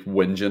undoubtedly we'll be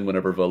whinging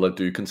whenever Villa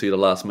do concede a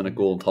last minute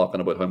goal and talking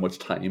about how much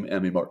time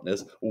Emmy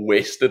Martinez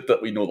wasted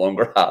that we no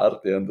longer had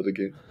at the end of the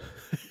game.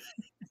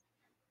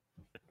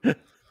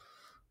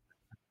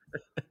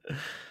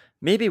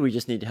 Maybe we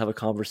just need to have a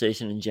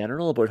conversation in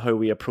general about how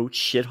we approach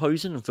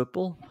shithousing in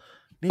football.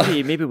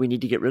 Maybe we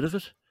need to get rid of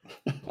it.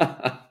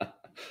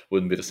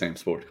 Wouldn't be the same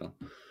sport, Colin.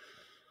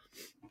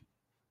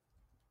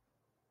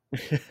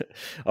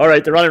 All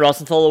right, the Ronnie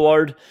Rosenthal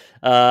Award.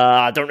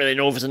 I don't really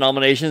know if it's a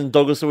nomination.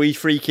 Douglas Luiz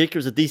free kick. It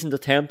was a decent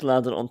attempt,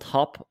 landed on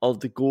top of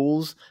the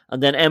goals.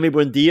 And then Emmy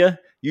Buendia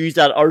used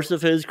that arse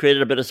of his,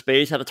 created a bit of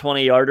space, had a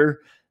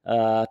 20-yarder.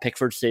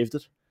 Pickford saved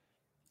it.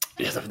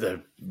 Yeah,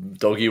 the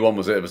Dougie one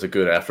was a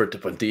good effort. The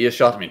Buendia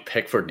shot, I mean,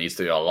 Pickford needs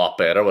to do a lot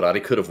better with that.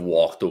 He could have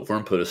walked over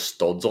and put his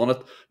studs on it.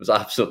 It was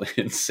absolutely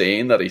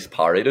insane that he's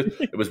parried it.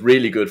 It was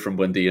really good from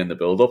Buendia in the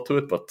build-up to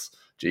it, but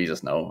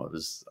Jesus, no, it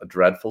was a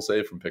dreadful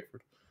save from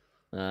Pickford.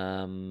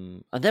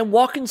 And then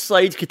Watkins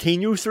slides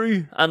Coutinho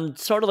through, and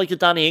sort of like the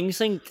Danny Ings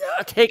thing,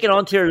 take it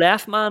onto your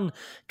left, man.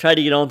 Tried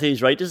to get onto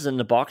his right. This is in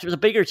the box. It was a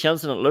bigger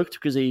chance than it looked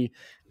because he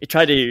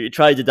tried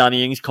the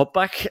Danny Ings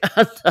cutback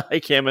and he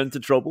came into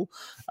trouble.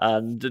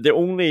 And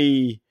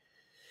there's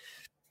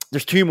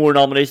 2 more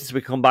nominations.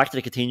 We can come back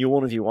to the Coutinho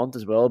one if you want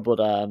as well.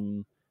 But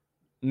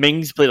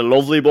Mings played a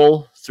lovely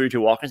ball through to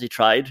Watkins. He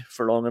tried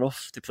for long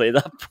enough to play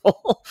that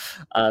ball.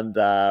 And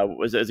it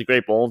was a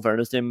great ball, in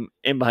fairness to him.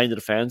 In behind the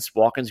defence,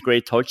 Watkins,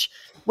 great touch.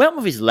 Went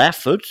with his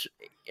left foot.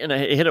 And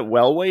he hit it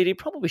well wide. He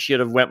probably should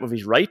have went with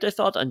his right, I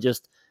thought, and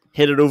just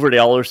hit it over the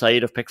other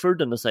side of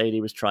Pickford and the side he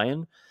was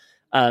trying.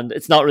 And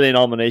it's not really a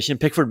nomination.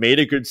 Pickford made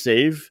a good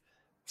save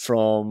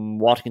from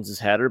Watkins'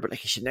 header, but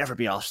he should never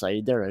be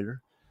offside there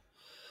either.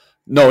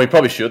 No, he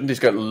probably shouldn't. He's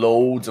got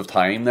loads of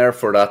time there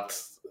for that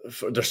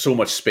there's so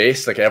much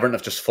space. Like Everton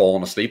have just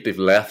fallen asleep. They've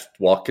left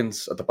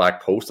Watkins at the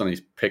back post, and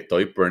he's picked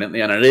out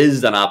brilliantly. And it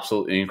is an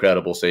absolutely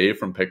incredible save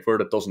from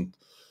Pickford. It doesn't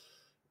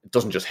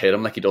just hit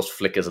him, like he does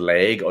flick his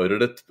leg out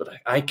of it. But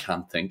I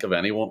can't think of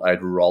anyone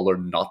I'd rather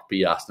not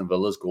be Aston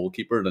Villa's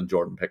goalkeeper than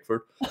Jordan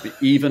Pickford.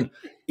 Even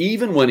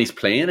when he's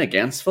playing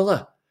against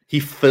Villa, he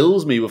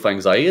fills me with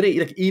anxiety.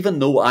 Like, even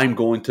though I'm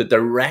going to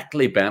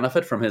directly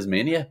benefit from his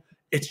mania,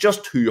 it's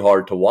just too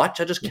hard to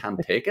watch. I just can't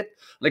take it.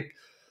 Like,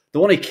 the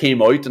one he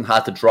came out and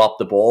had to drop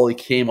the ball, he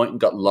came out and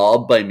got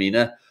lobbed by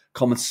Mina,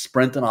 coming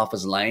sprinting off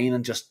his line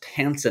and just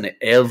tensing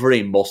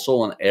every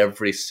muscle and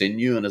every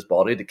sinew in his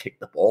body to kick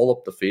the ball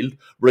up the field,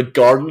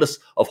 regardless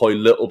of how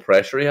little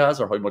pressure he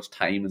has or how much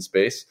time and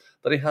space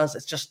that he has.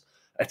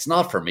 It's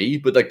not for me.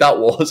 But like, that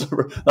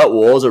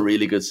was a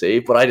really good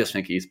save. But I just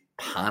think he's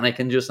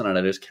panicking just, and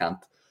I just can't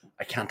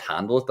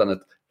handle it.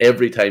 And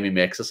every time he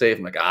makes a save,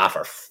 I'm like,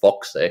 for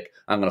fuck's sake,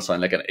 I'm going to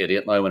sound like an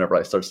idiot now whenever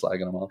I start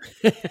slagging him off.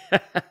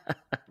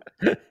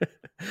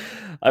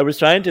 I was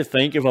trying to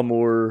think of a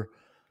more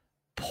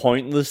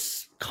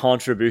pointless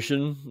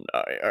contribution,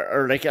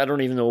 or like, I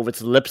don't even know if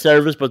it's lip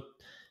service, but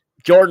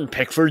Jordan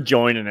Pickford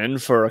joining in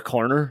for a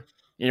corner,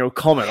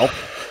 coming up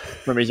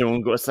from his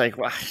own goal. It's like,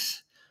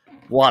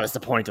 what is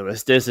the point of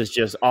this? This is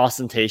just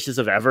ostentatious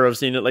if ever I've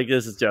seen it like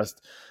this.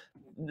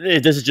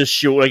 This is just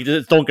show, like,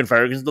 it's Duncan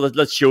Ferguson.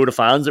 Let's show the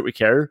fans that we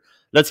care.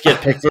 Let's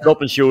get Pickford up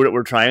and show that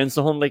we're trying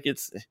something. Like,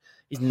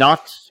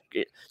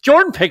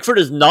 Jordan Pickford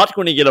is not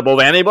going to get above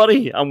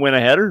anybody and win a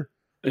header.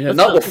 Yeah,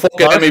 not with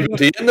fucking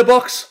MBT in the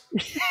box.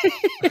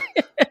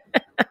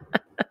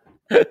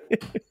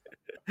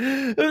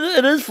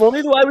 It is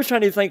funny though. I was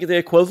trying to think of the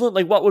equivalent.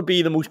 Like, what would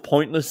be the most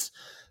pointless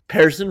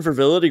person for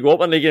Villa to go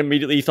up, and they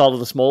immediately thought of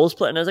the smallest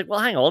player. And I was like, well,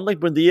 hang on. Like,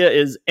 Buendia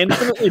is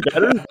infinitely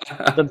better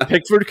than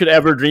Pickford could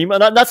ever dream.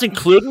 And that's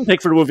including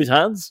Pickford with his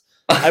hands.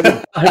 I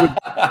would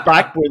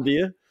back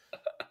Buendia.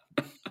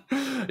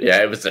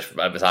 Yeah, it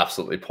was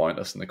absolutely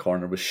pointless, and the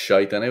corner was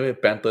shite anyway.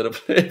 Bent out of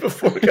play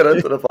before it got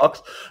into the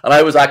box. And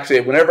I was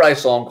actually, whenever I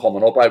saw him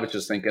coming up, I was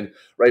just thinking,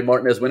 right,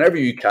 Martinez, whenever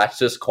you catch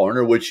this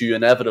corner, which you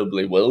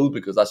inevitably will,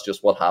 because that's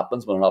just what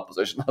happens when an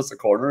opposition has a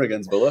corner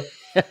against Villa,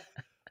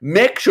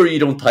 make sure you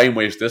don't time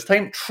waste this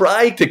time.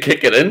 Try to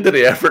kick it into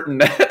the Everton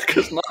net,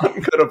 because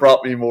nothing could have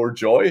brought me more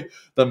joy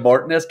than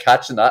Martinez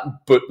catching that and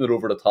putting it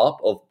over the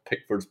top of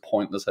Pickford's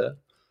pointless head.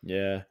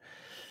 Yeah.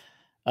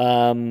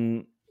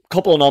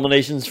 Couple of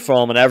nominations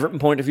from an Everton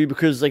point of view,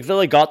 because like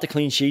Villa got the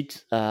clean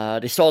sheet,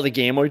 they saw the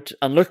game out,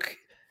 and look,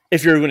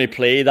 if you're going to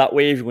play that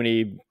way, if you're going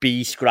to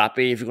be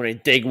scrappy, if you're going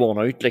to dig one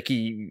out, like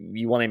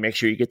you want to make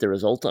sure you get the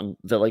result, and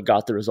Villa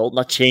got the result, and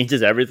that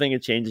changes everything.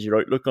 It changes your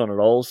outlook on it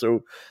all.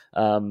 So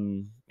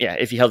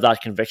if you have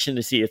that conviction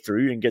to see it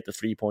through and get the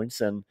 3 points,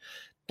 then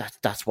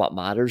that's what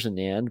matters in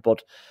the end.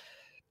 But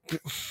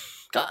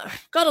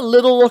got a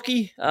little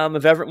lucky.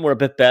 If Everton were a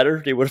bit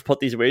better, they would have put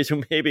these away.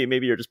 So maybe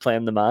you're just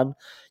playing the man.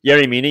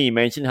 Yerry Mina, you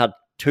mentioned, had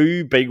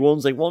two big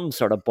ones. Like, one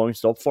sort of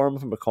bounced up for him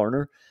from a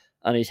corner,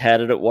 and he's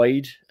headed it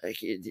wide. Like,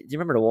 do you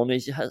remember the one?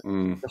 He has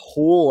the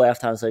whole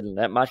left hand side of the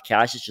net. Matt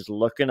Cash is just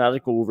looking at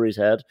it go over his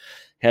head,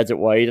 heads it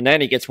wide, and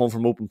then he gets one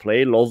from open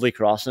play. Lovely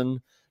crossing.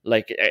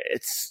 Like,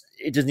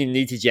 it doesn't even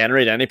need to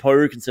generate any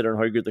power considering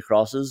how good the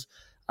cross is,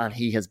 and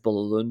he has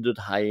ballooned it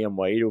high and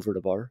wide over the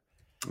bar.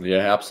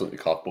 Yeah, absolutely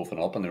caught both of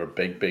them up, and they were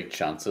big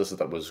chances.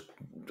 I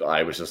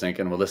was just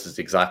thinking, well, this is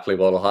exactly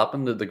what will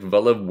happen. The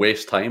Villa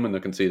waste time when they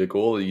concede a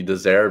goal. You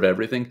deserve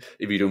everything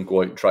if you don't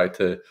go out and try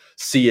to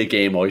see a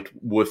game out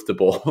with the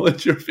ball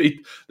at your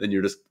feet. Then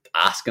you're just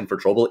asking for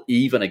trouble,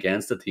 even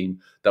against a team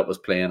that was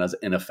playing as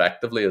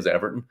ineffectively as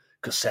Everton.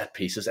 Because set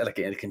pieces,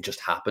 it can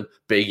just happen.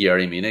 Big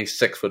Yerry Mina, he's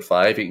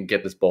 6'5", he can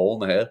get this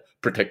ball in the head,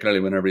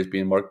 particularly whenever he's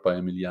being marked by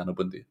Emiliano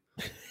Buendia.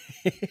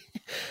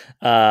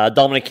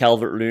 Dominic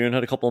Calvert-Lewin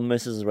had a couple of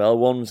misses as well.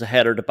 One was a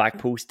header to back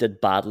post, did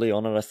badly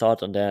on it, I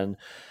thought, and then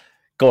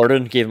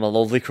Gordon gave him a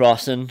lovely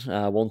crossing,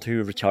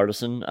 1-2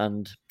 Richarlison,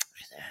 and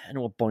I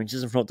know it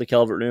bounces in front of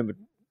Calvert-Lewin, but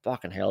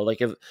fucking hell,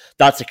 like, if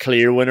that's a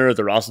clear winner of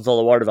the Rosenthal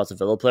Award, if that's a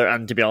Villa player,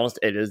 and to be honest,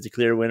 it is the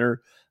clear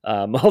winner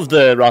of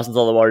the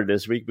Rosenthal Award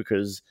this week,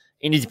 because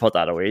he needs to put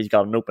that away. He's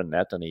got an open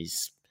net, and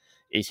he's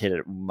hit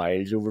it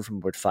miles over from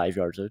about 5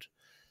 yards out.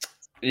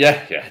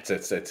 Yeah, it's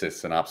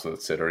an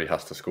absolute sitter. He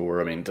has to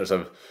score. I mean,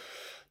 the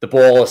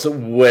ball is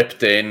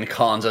whipped in.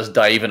 Konsa's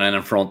diving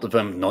in front of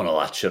him. None of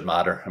that should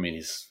matter. I mean,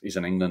 he's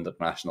in England at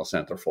national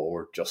centre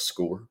forward. Just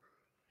score.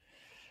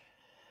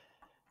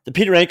 The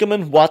Peter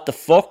Enkelman What the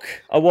Fuck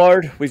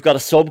Award. We've got a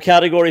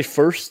subcategory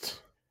first.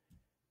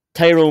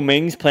 Tyrone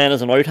Mings playing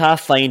as an out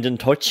half, finding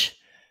touch.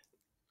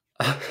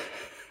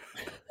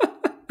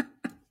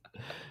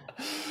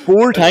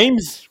 4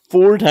 times.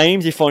 4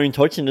 times he found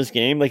touch in this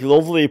game. Like,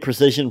 lovely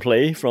precision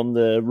play from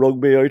the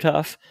rugby out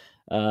half.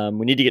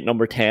 We need to get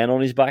number 10 on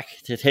his back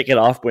to take it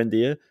off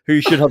Buendia,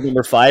 who should have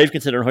number 5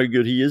 considering how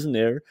good he is in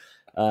there.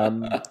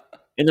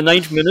 In the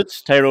 9th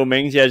minute, Tyrone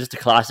Mings, just a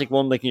classic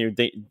one. Like,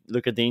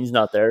 look at Dean's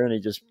not there, and he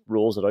just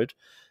rolls it out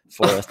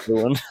for a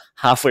throw-in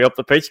halfway up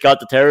the pitch. Got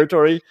the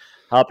territory,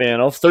 happy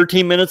enough.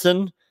 13 minutes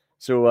in,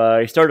 so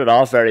he started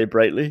off very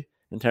brightly.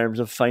 in terms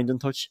of finding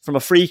touch. From a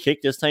free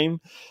kick this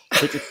time,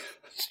 took it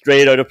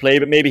straight out of play,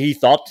 but maybe he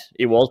thought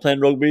he was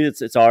playing rugby.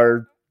 It's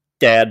our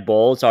dead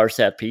ball, it's our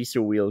set piece,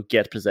 so we'll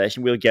get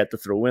possession, we'll get the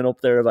throw in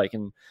up there if I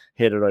can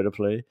hit it out of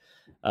play.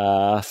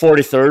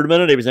 43rd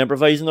minute, he was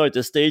improvising now at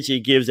this stage. He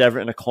gives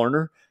Everton a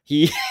corner.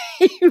 He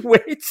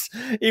waits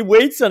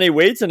and he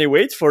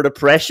waits for the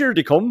pressure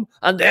to come,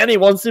 and then he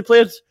wants to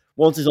play it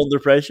once he's under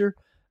pressure.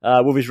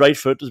 With his right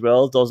foot as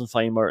well, doesn't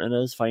find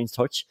Martinez, finds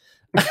touch.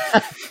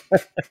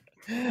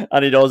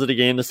 And he does it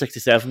again in the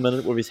 67th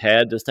minute with his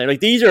head this time. Like,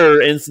 these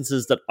are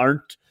instances that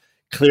aren't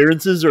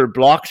clearances or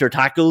blocks or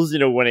tackles,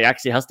 when he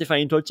actually has to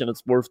find touch and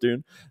it's worth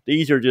doing.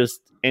 These are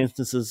just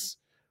instances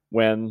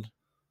when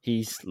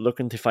he's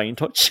looking to find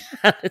touch.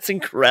 It's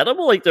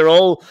incredible. Like, they're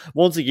all,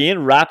 once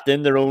again, wrapped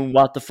in their own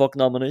what the fuck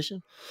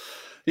nomination.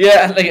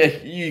 Yeah,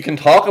 like, you can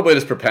talk about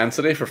his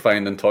propensity for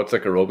finding touch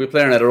like a rugby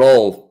player,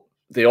 and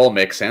they all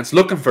make sense.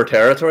 Looking for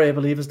territory, I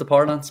believe, is the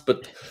parlance,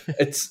 but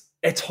it's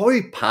how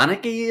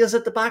panicky he is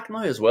at the back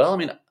now as well. I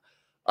mean,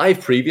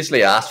 I've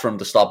previously asked for him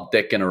to stop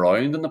dicking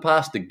around in the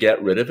past, to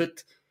get rid of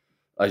it,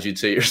 as you'd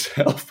say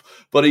yourself,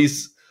 but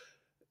he's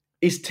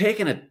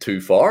taken it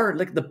too far.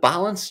 Like, the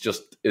balance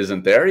just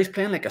isn't there. He's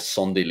playing like a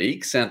Sunday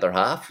league centre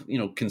half,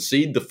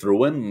 concede the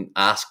throw in and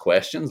ask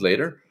questions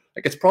later.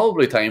 Like, it's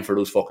probably time for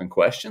those fucking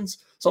questions.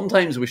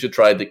 Sometimes we should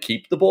try to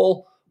keep the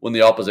ball when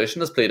the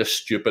opposition has played a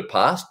stupid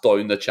pass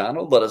down the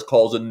channel that is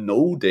causing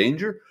no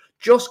danger.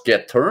 Just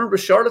get turned.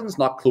 Richarlison's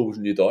not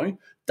closing you down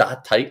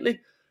that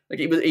tightly. Like,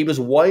 he was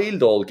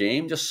wild all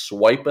game, just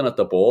swiping at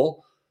the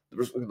ball. There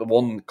was the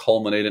one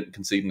culminated in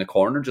conceding the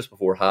corner just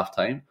before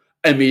half-time.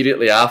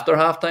 Immediately after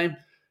half-time,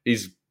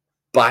 he's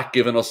back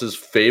giving us his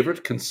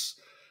favourite,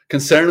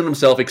 concerning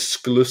himself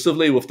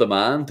exclusively with the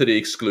man to the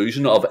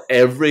exclusion of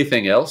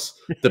everything else.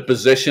 The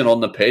position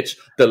on the pitch,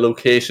 the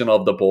location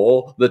of the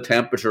ball, the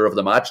temperature of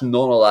the match,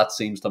 none of that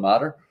seems to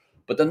matter.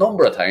 But the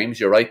number of times,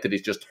 you're right, that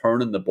he's just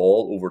turning the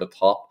ball over the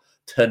top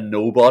to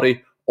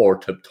nobody or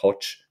to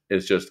touch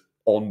is just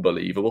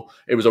unbelievable.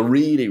 It was a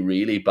really,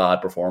 really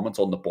bad performance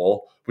on the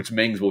ball, which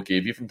Mings will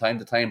give you from time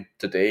to time.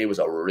 Today was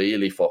a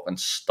really fucking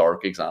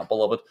stark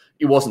example of it.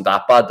 He wasn't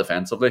that bad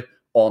defensively.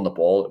 On the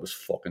ball, it was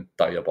fucking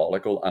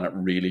diabolical, and it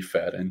really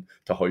fed in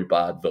to how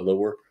bad Villa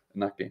were in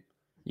that game.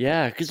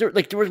 Yeah, because there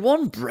was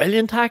one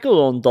brilliant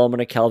tackle on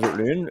Dominic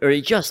Calvert-Lewin, or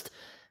he just...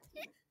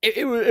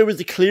 It was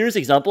the clearest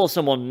example of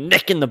someone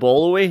nicking the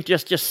ball away,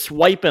 just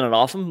swiping it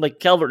off him.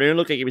 Like, Calvert-Lewin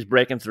looked like he was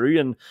breaking through,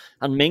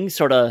 and Mings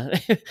sort of,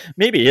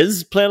 maybe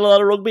is playing a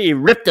lot of rugby, he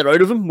ripped it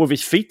out of him with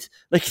his feet.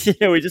 Like, he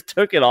just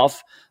took it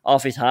off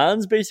his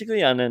hands,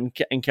 basically, and then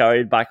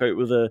carried back out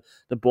with the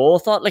ball.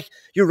 I thought, like,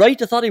 you're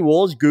right, I thought he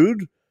was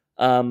good.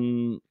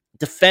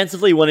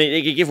 Defensively, when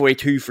he gave away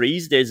 2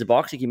 frees days the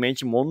box, like you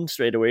mentioned one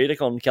straight away, like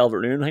on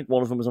Calvert-Lewin. I think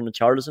one of them was on the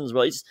Richarlison as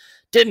well. He just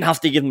didn't have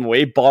to give them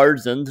away,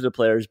 barged into the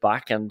player's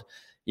back, and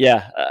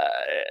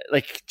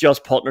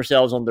just putting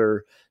ourselves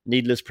under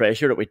needless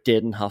pressure that we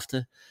didn't have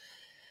to.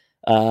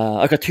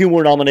 I got 2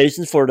 more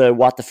nominations for the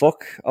What the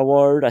Fuck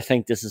award. I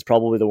think this is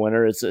probably the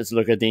winner. It's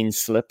Luka Dean's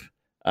slip.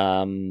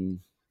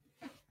 That's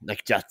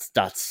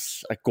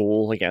a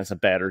goal against a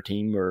better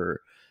team,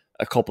 or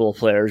a couple of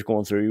players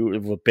going through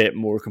with a bit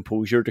more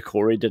composure.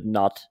 Decore did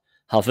not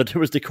have it. It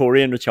was Decore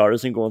and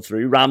Richarlison going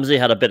through. Ramsey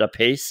had a bit of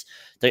pace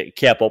that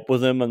kept up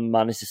with him and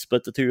managed to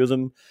split the two of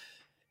them.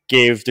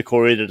 Gave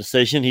Decore the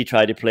decision. He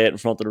tried to play it in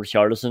front of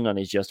Richarlison and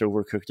he's just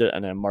overcooked it.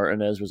 And then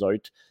Martinez was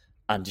out,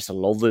 and just a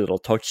lovely little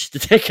touch to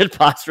take it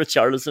past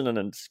Richarlison and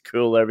then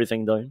cool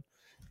everything down.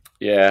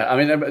 Yeah, I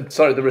mean,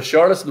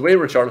 the way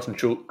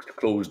Richarlison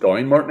closed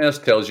down Martinez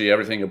tells you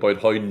everything about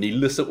how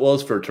needless it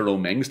was for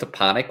Tyrone Mings to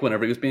panic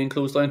whenever he was being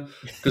closed down,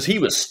 because he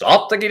was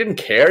stopped. Like, he didn't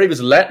care. He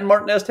was letting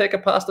Martinez take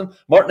it past him.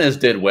 Martinez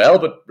did well,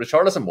 but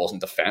Richarlison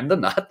wasn't defending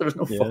that. There was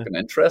no fucking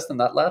interest in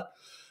that lad.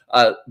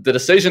 The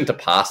decision to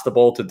pass the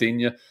ball to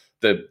Digne,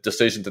 the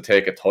decision to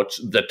take a touch,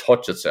 the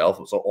touch itself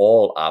was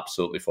all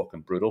absolutely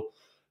fucking brutal.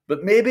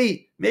 But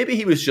maybe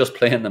he was just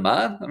playing the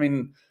man. I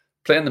mean,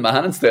 playing the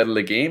man instead of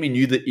the game. He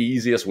knew the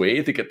easiest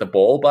way to get the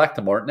ball back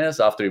to Martinez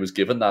after he was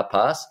given that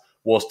pass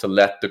was to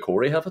let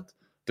Decore have it.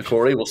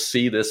 Decore will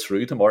see this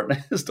through to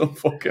Martinez. Don't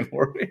fucking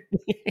worry.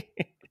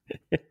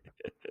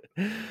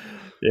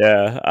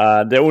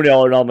 Yeah, the only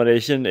other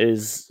nomination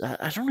is,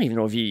 I don't even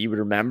know if you would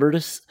remember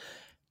this.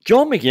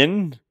 John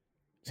McGinn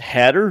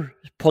header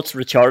puts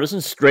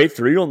Richarlison straight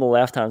through on the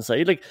left-hand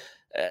side. Like,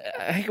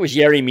 I think it was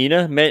Yerry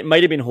Mina,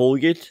 might have been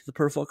Holgate, the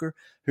poor fucker,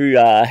 who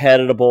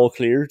headed a ball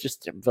clear.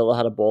 Just Villa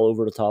had a ball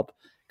over the top,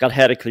 got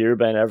headed clear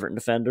by an Everton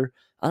defender,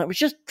 and it was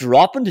just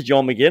dropping to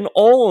John McGinn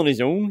all on his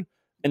own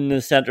in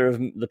the centre of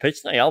the pitch.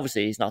 Now,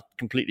 obviously, he's not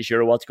completely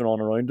sure what's going on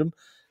around him,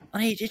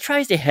 and he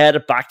tries to head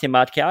it back to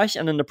Matt Cash,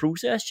 and in the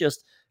process,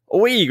 just,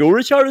 away you go,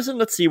 Richarlison,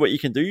 let's see what you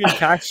can do. And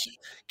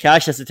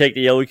Cash has to take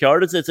the yellow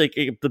card. It's like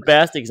the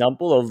best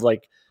example of,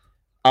 like,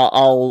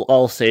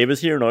 I'll save us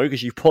here now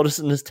because you put us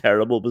in this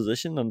terrible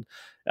position, and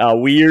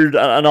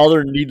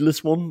another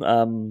needless one.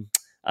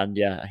 And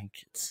yeah, I think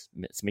it's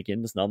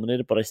McGinn that's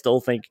nominated, but I still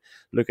think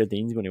Luka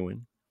Dean's going to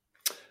win.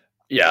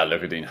 Yeah,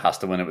 Lugadine has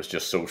to win. It was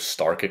just so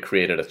stark. It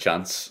created a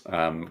chance.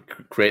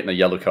 Creating a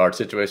yellow card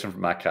situation for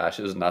Matt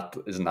Cash isn't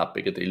that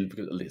big a deal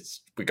because at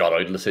least we got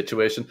out of the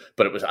situation.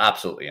 But it was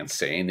absolutely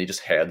insane. He just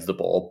heads the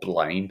ball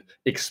blind,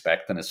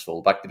 expecting his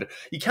fullback.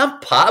 You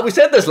can't pass. We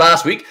said this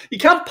last week. You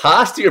can't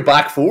pass to your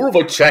back four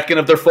without checking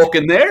if they're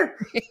fucking there.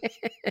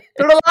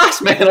 They're the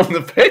last man on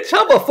the pitch.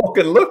 Have a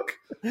fucking look.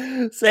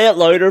 Say it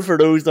louder for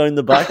those down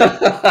the back.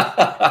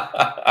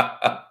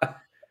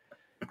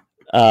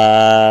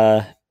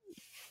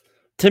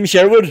 Tim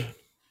Sherwood,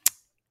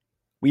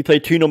 we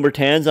played 2 number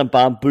 10s and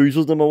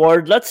bamboozled them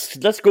award.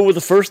 Let's go with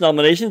the first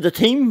nomination. The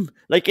team,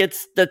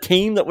 it's the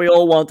team that we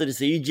all wanted to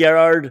see.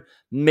 Gerrard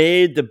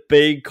made the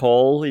big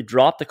call. He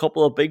dropped a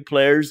couple of big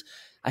players.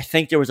 I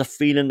think there was a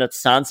feeling that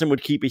Sanson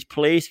would keep his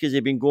place because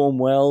he'd been going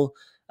well.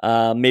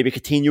 Maybe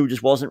Coutinho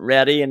just wasn't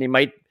ready and he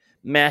might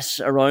mess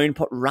around,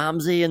 put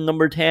Ramsey in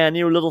number 10.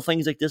 Little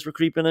things like this were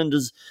creeping in.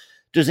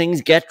 Does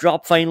Ings get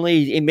dropped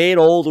finally? He made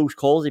all those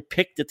calls. He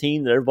picked the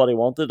team that everybody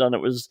wanted, and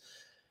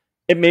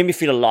it made me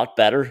feel a lot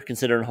better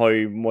considering how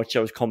much I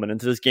was coming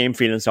into this game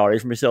feeling sorry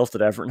for myself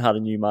that Everton had a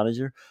new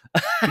manager.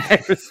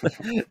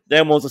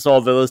 Then once I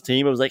saw Villa's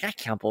team, I was like, I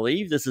can't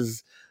believe this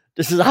is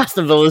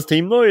Aston Villa's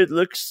team now. It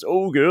looks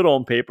so good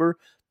on paper.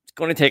 It's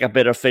going to take a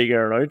bit of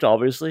figuring out,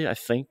 obviously. I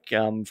think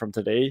from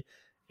today,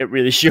 it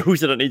really shows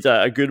that it needs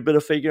a good bit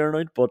of figuring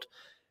out. But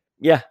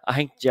yeah, I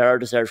think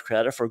Gerrard deserves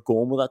credit for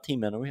going with that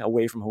team anyway,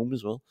 away from home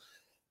as well.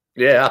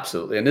 Yeah,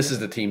 absolutely. And this is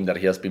the team that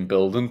he has been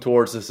building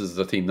towards. This is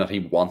the team that he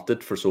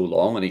wanted for so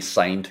long, and he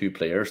signed 2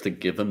 players to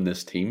give him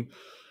this team.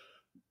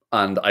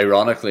 And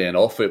ironically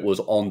enough, it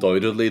was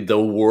undoubtedly the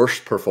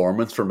worst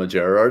performance from a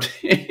Gerrard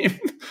team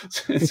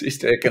since he's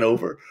taken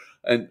over.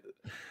 And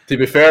to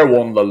be fair,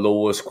 one of the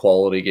lowest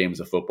quality games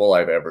of football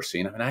I've ever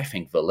seen. I mean, I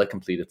think Villa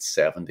completed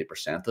 70%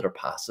 of their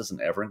passes and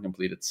Everton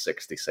completed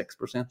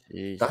 66%.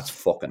 Jeez. That's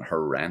fucking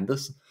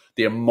horrendous.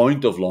 The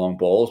amount of long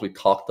balls, we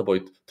talked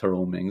about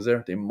Tyrone Mings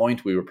there, the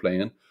amount we were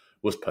playing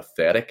was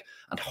pathetic.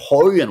 And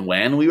how and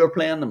when we were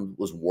playing them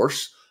was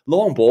worse.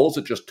 Long balls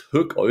that just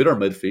took out our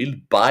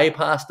midfield,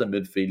 bypassed the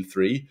midfield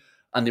 3,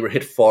 and they were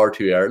hit far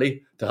too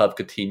early to have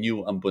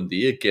Coutinho and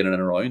Buendia getting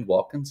around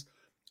Watkins.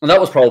 And that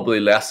was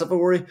probably less of a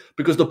worry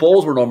because the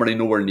balls were normally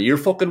nowhere near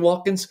fucking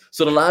Watkins,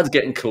 so the lads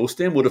getting close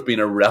to him would have been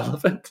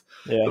irrelevant.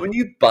 Yeah. But when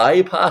you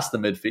bypass the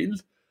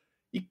midfield,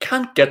 you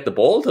can't get the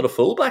ball to the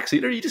fullbacks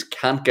either. You just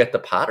can't get the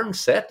pattern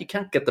set. You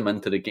can't get them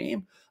into the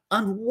game.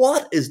 And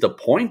what is the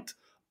point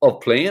of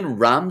playing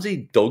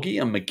Ramsey,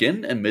 Dougie and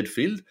McGinn in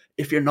midfield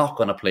if you're not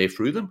going to play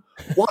through them?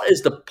 What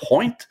is the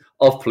point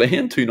of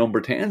playing 2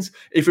 number 10s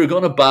if you're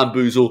going to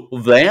bamboozle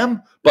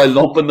them by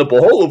lumping the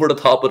ball over the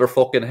top of their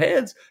fucking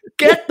heads?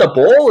 Get the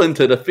ball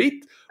into the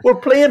feet. We're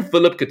playing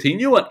Philip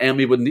Coutinho and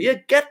Emi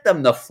Buendia. Get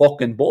them the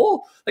fucking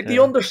ball. Do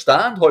you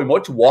understand how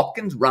much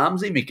Watkins,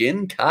 Ramsey,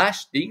 McGinn,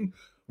 Cash, Dean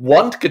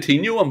want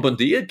Coutinho and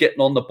Buendia getting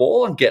on the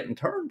ball and getting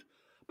turned?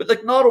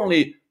 But not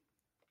only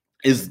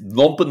is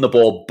lumping the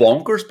ball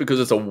bonkers because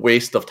it's a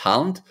waste of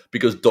talent,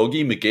 because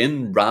Dougie,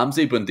 McGinn,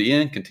 Ramsey,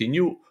 Buendia and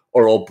Coutinho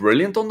are all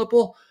brilliant on the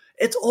ball,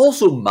 it's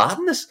also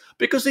madness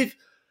because they're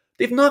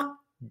not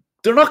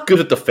good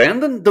at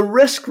defending. The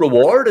risk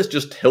reward is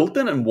just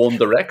tilting in one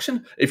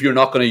direction if you're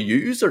not going to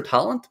use their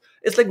talent.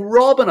 It's like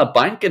robbing a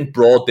bank in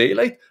broad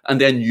daylight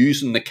and then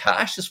using the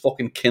cash as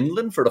fucking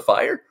kindling for the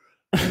fire.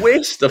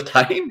 Waste of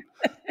time.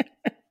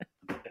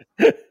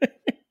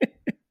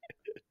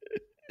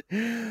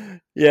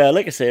 Yeah,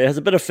 like I say, it has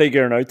a bit of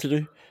figuring out to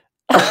do.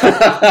 But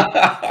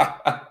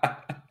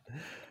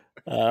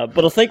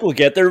I think we'll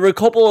get there. There were a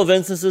couple of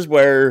instances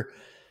where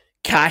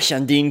Cash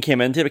and Dean came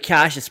into it, but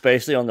Cash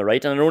especially on the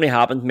right, and it only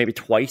happened maybe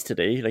twice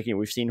today.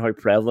 We've seen how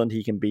prevalent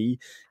he can be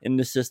in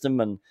the system,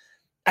 and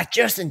it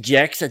just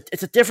injects it.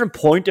 It's a different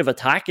point of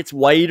attack. It's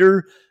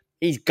wider.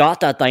 He's got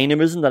that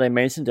dynamism that I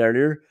mentioned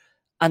earlier.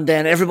 And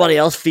then everybody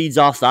else feeds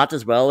off that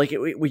as well.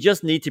 We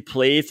just need to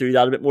play through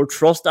that a bit more,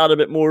 trust that a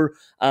bit more.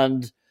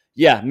 And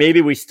yeah,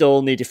 maybe we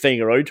still need to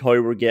figure out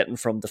how we're getting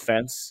from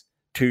defence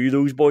to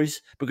those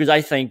boys. Because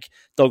I think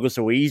Douglas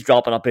Luiz's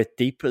dropping a bit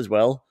deep as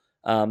well.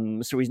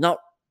 So he's not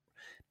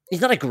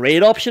a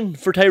great option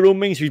for Tyrone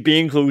Mings, who's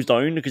being closed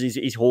down because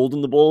he's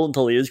holding the ball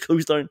until he is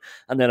closed down.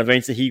 And then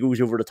eventually he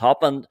goes over the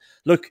top. And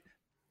look,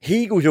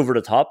 he goes over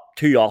the top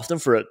too often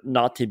for it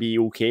not to be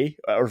okay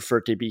or for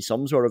it to be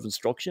some sort of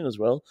instruction as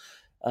well.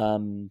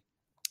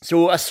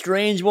 So a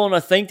strange one.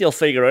 I think they'll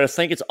figure out. I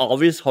think it's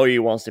obvious how he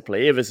wants to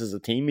play if this is a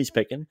team he's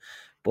picking.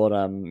 But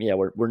yeah,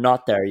 we're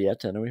not there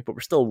yet anyway. But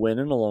we're still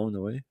winning along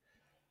the way.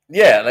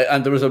 Yeah,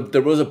 and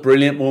there was a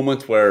brilliant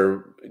moment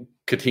where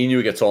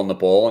Coutinho gets on the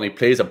ball and he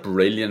plays a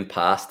brilliant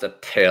pass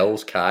that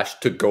tells Cash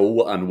to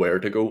go and where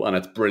to go, and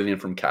it's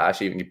brilliant from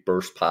Cash. Even he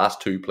bursts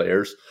past 2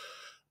 players,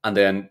 and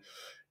then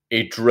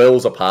he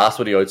drills a pass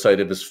with the outside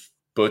of his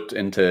foot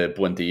into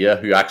Buendia,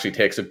 who actually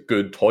takes a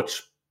good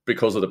touch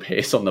because of the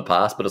pace on the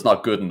pass, but it's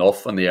not good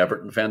enough. And the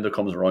Everton defender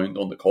comes around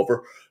on the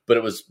cover. But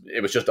it was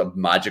just a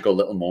magical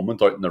little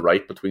moment out in the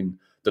right between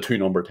the two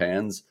number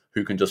 10s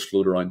who can just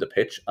float around the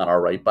pitch and our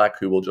right back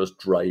who will just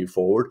drive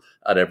forward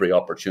at every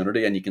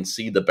opportunity. And you can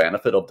see the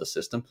benefit of the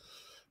system.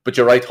 But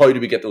you're right. How do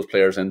we get those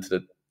players into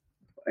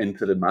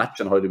the match,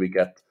 and how do we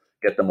get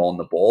them on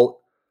the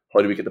ball?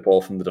 How do we get the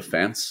ball from the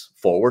defence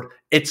forward?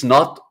 It's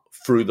not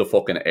through the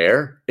fucking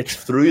air. It's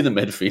through the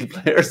midfield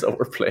players that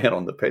we're playing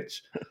on the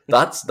pitch.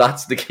 That's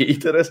the key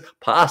to this.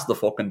 Pass the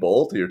fucking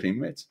ball to your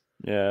teammates.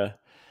 Yeah.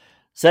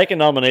 Second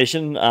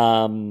nomination,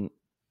 I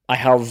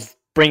have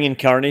bringing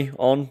Kearney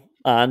on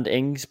and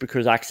Ings,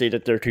 because actually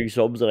that they're two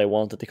subs that I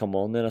wanted to come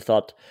on. Then I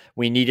thought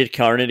we needed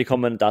Kearney to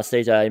come in at that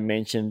stage. I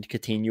mentioned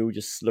Coutinho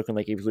just looking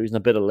like he was losing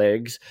a bit of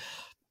legs.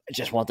 I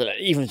just wanted it,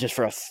 even just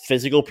for a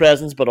physical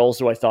presence, but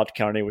also I thought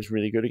Kearney was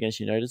really good against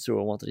United, so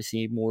I wanted to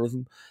see more of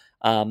him.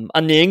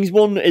 And the Ings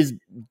one is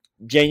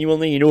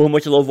genuinely, you know how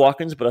much I love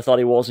Watkins, but I thought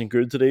he wasn't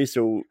good today,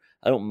 so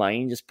I don't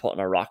mind just putting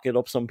a rocket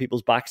up some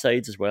people's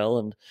backsides as well.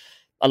 And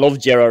I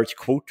love Gerrard's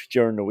quote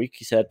during the week.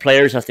 He said,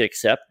 players have to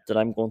accept that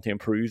I'm going to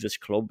improve this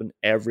club in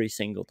every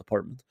single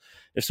department.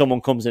 If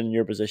someone comes in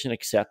your position,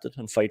 accept it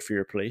and fight for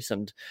your place.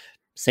 And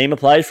same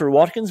applies for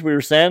Watkins. We were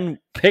saying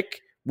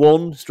pick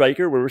one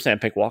striker. We were saying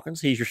pick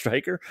Watkins. He's your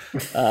striker.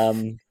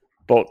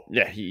 But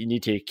yeah, you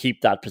need to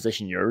keep that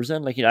position yours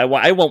in. Like, you know,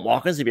 I want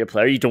Watkins to be a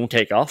player you don't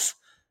take off.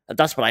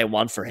 That's what I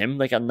want for him.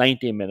 Like a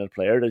 90-minute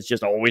player that's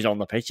just always on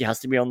the pitch. He has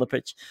to be on the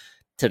pitch.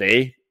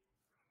 Today,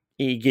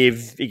 he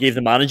gave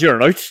the manager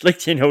an out.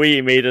 Like, you know,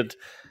 he made it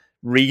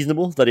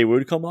reasonable that he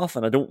would come off,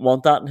 and I don't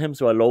want that in him.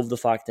 So I love the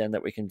fact then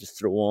that we can just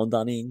throw on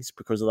Danny Ings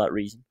because of that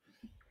reason.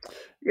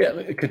 Yeah,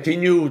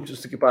 Coutinho,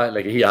 just to get back,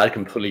 like he had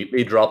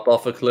completely dropped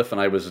off a cliff, and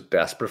I was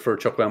desperate for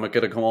Chukwuemeka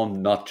to come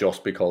on, not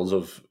just because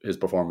of his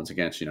performance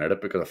against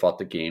United, because I thought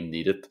the game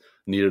needed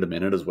him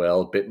in it as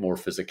well. A bit more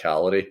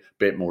physicality, a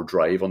bit more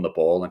drive on the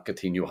ball, and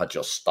Coutinho had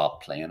just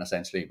stopped playing,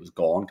 essentially. He was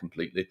gone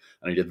completely,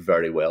 and he did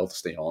very well to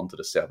stay on to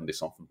the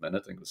 70-something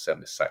minute. I think it was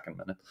 72nd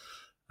minute.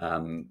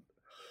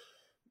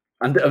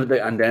 And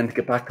then to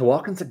get back to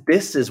Watkins, like,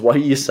 this is why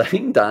you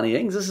signed Danny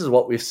Ings. This is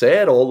what we've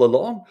said all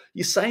along.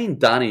 You signed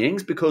Danny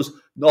Ings because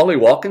Ollie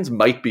Watkins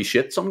might be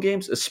shit some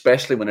games,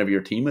 especially whenever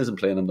your team isn't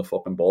playing in the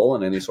fucking ball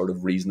in any sort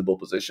of reasonable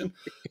position.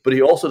 But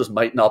he also just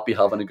might not be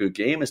having a good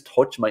game. His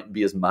touch mightn't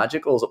be as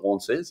magical as it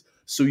once is.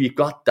 So you've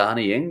got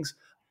Danny Ings,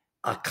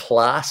 a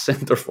class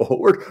centre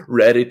forward,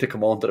 ready to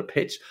come onto the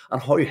pitch. And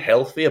how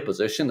healthy a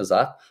position is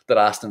that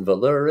Aston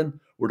Villa are in,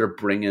 where they're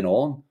bringing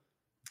on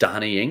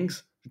Danny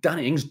Ings?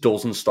 Danny Ings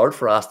doesn't start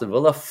for Aston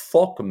Villa.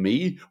 Fuck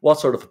me. What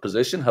sort of a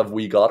position have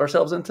we got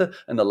ourselves into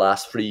in the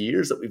last 3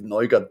 years that we've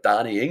now got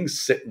Danny Ings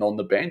sitting on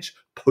the bench,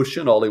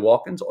 pushing Ollie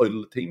Watkins out of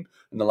the team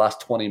in the last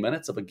 20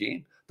 minutes of a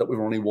game that we've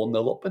only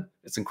 1-0 up in?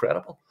 It's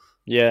incredible.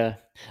 Yeah,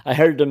 I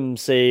heard them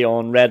say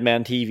on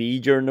Redman TV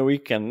during the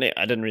week, and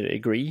I didn't really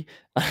agree.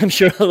 I'm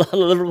sure a lot of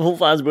Liverpool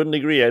fans wouldn't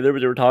agree either, but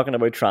they were talking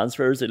about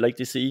transfers they'd like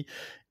to see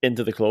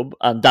into the club,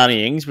 and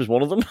Danny Ings was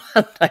one of them.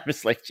 And I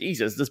was like,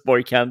 Jesus, this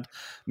boy can't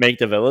make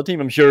the Villa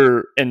team. I'm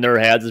sure in their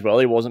heads as well,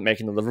 he wasn't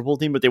making the Liverpool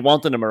team, but they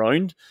wanted him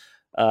around.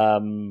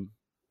 And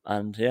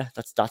yeah,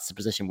 that's the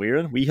position we're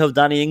in. We have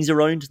Danny Ings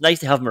around. Nice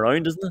to have him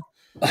around, isn't it?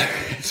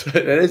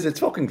 It is. It's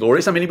fucking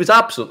glorious. I mean, he was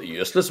absolutely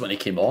useless when he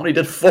came on. He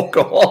did fuck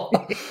all.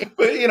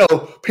 But, you know,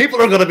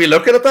 people are going to be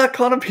looking at that,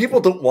 Conor.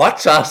 People don't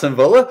watch Aston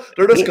Villa.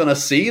 They're just going to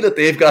see that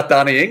they've got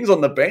Danny Ings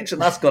on the bench,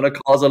 and that's going to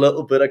cause a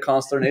little bit of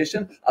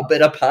consternation, a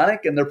bit of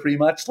panic in their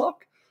pre-match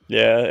talk.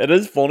 Yeah, it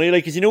is funny.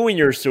 Like, because you know when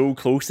you're so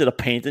close to the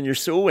paint and you're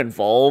so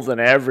involved in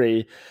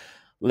every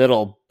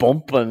little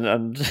bump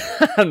and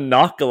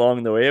knock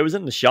along the way. I was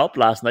in the shop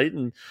last night,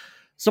 and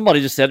somebody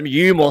just said to me,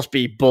 "You must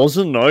be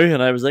buzzing now."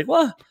 And I was like,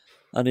 "What?"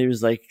 And he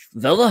was like,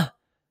 "Villa."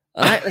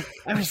 And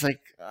I was like,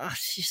 "Oh,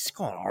 she's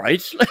going all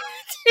right."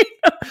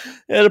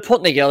 They're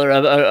putting together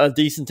a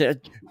decent...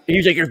 He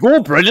was like, "You're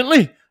going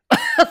brilliantly."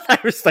 I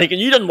was thinking,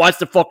 you didn't watch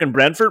the fucking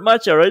Brentford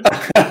match, all right?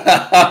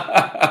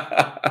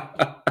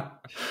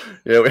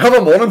 Yeah, we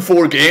haven't won in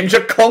 4 games, you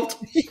cunt.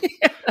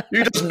 Yeah.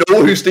 You just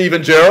know who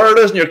Steven Gerrard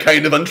is and you're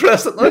kind of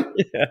interested now.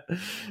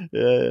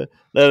 Yeah.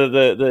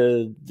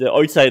 The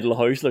outside of the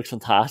house looks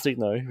fantastic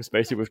now,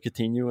 especially with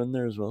Coutinho in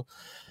there as well.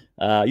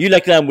 You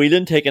like Glenn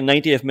Whelan taking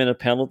 90th minute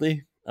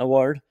penalty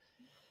award.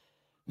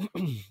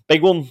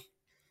 Big one.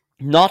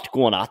 Not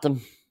going at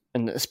them,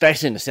 and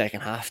especially in the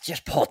second half,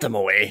 just put them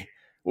away.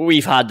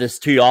 We've had this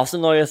too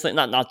often now, I think,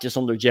 not just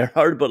under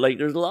Gerrard, but like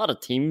there's a lot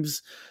of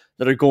teams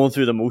that are going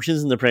through the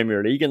motions in the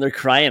Premier League and they're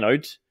crying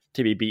out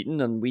to be beaten,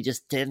 and we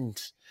just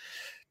didn't.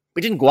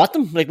 We didn't go at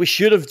them. Like, we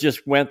should have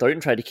just went out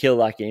and tried to kill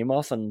that game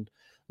off, and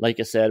like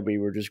I said, we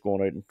were just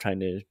going out and trying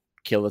to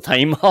kill the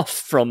time off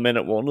from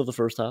minute 1 of the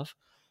first half.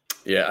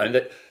 Yeah,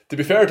 and to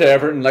be fair to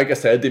Everton, like I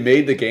said, they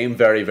made the game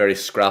very, very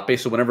scrappy.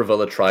 So whenever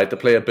Villa tried to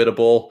play a bit of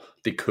ball,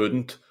 they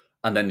couldn't,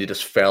 and then they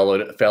just fell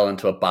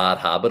into a bad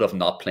habit of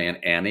not playing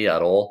any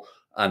at all.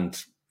 And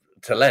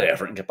to let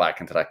Everton get back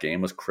into that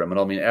game was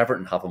criminal. I mean,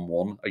 Everton haven't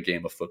won a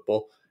game of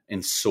football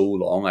in so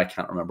long. I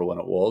can't remember when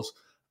it was.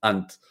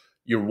 And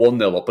you're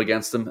 1-0 up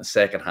against them,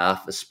 second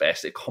half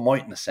especially. Come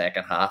out in the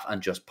second half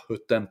and just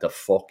put them to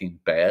fucking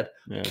bed.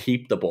 Yeah.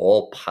 Keep the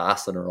ball,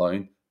 pass it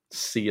around,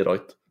 see it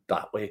out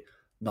that way.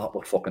 Not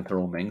with fucking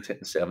Tyrone Mings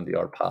hitting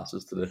 70-yard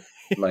passes to the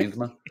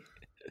linesman.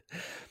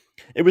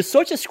 It was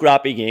such a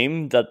scrappy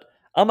game that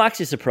I'm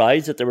actually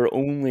surprised that there were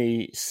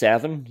only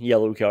 7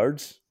 yellow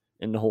cards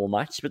in the whole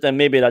match. But then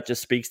maybe that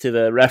just speaks to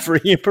the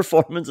referee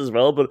performance as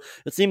well. But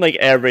it seemed like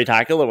every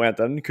tackle that went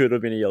in could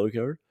have been a yellow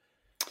card.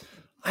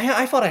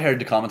 I thought I heard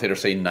the commentator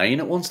say 9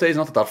 at one stage.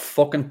 Not that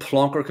fucking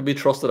plonker could be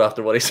trusted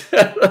after what he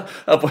said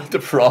about the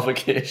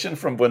provocation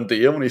from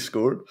Buendia when he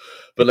scored.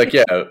 But like,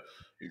 yeah,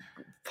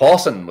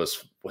 Pawson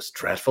was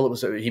dreadful. It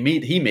was he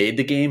made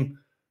the game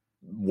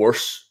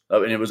worse. I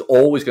mean, it was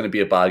always going to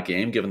be a bad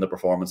game given the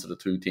performance of the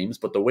two teams.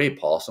 But the way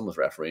Pawson was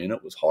refereeing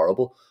it was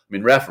horrible. I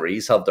mean,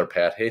 referees have their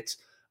pet hates,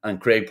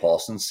 and Craig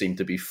Pawson seemed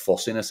to be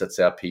fussiness at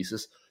set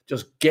pieces,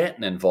 just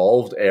getting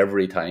involved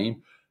every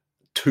time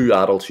 2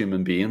 adult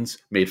human beings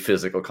made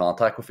physical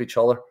contact with each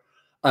other.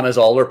 And his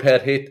other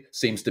pet hate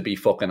seems to be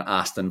fucking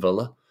Aston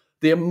Villa.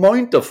 The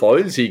amount of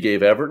fouls he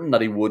gave Everton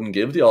that he wouldn't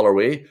give the other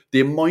way,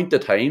 the amount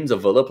of times a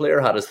Villa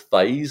player had his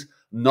thighs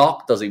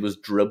knocked as he was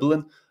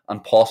dribbling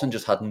and Pawson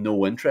just had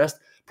no interest,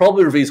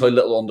 probably reveals how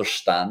little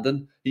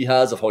understanding he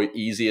has of how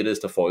easy it is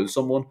to foul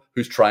someone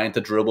who's trying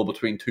to dribble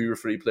between 2 or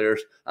 3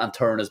 players and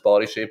turn his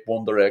body shape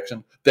one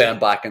direction, then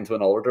back into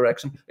another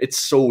direction. It's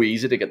so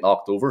easy to get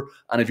knocked over.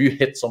 And if you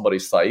hit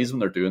somebody's thighs when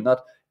they're doing that,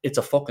 it's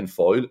a fucking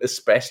foul,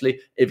 especially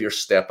if you're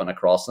stepping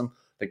across them.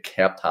 That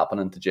kept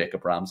happening to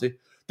Jacob Ramsey.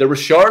 The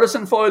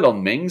Richarlison foul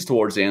on Mings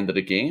towards the end of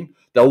the game,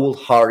 the old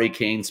Harry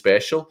Kane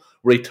special,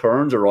 where he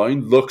turns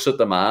around, looks at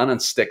the man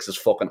and sticks his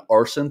fucking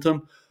arse into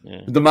him.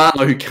 Yeah. The man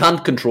who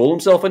can't control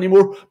himself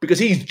anymore because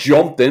he's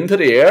jumped into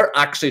the air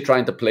actually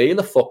trying to play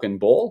the fucking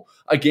ball.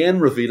 Again,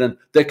 revealing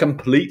the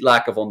complete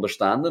lack of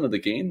understanding of the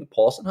game that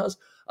Pawson has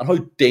and how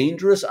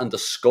dangerous and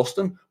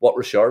disgusting what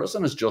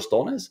Richarlison has just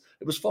done is.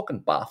 It was fucking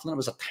baffling. It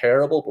was a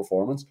terrible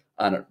performance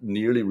and it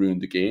nearly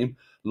ruined the game.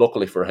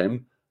 Luckily for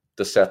him,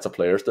 the sets of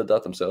players did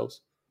that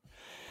themselves.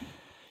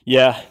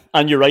 Yeah,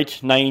 and you're right,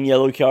 9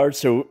 yellow cards,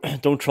 so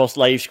don't trust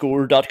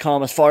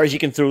livescore.com as far as you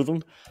can throw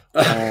them.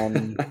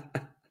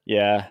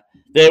 Yeah.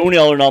 The only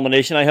other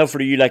nomination I have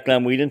for you, like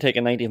Glenn Whedon, take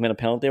a 90th-minute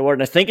penalty award,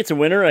 and I think it's a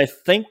winner. I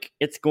think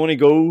it's going to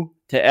go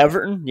to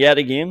Everton yet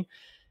again.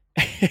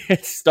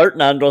 It's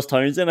starting Andros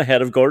Townsend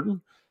ahead of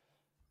Gordon.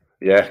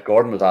 Yeah,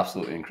 Gordon was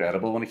absolutely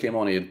incredible when he came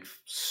on. He had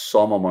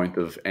some amount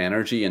of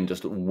energy and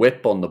just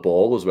whip on the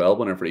ball as well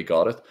whenever he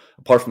got it.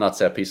 Apart from that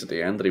set piece at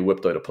the end that he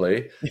whipped out of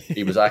play,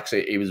 he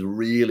was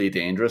really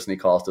dangerous and he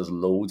caused us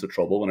loads of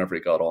trouble whenever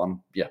he got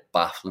on. Yeah,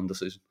 baffling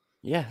decision.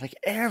 Yeah, like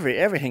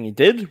everything he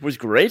did was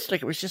great.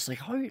 Like it was just like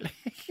how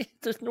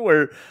there's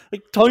nowhere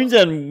like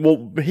Townsend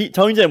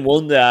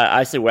won the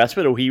Ashley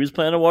Westwood. Oh, he was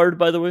playing award,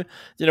 by the way.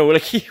 You know, I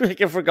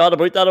forgot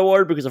about that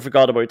award because I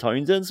forgot about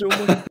Townsend so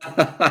much.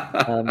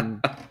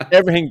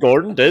 Everything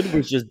Gordon did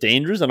was just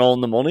dangerous and all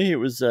in the money. It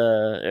was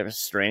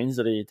strange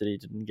that he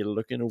didn't get a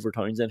look in over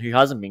Townsend, who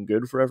hasn't been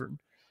good for Everton.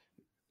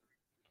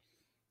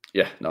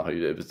 Yeah, no,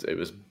 it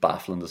was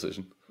baffling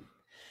decision.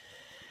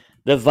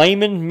 The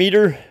Vyman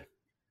meter.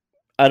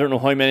 I don't know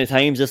how many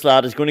times this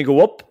lad is going to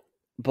go up,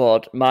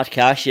 but Matt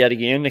Cash yet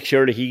again. Like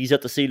surely he's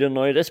at the ceiling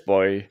now. This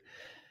boy,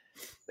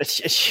 it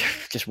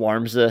just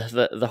warms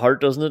the heart,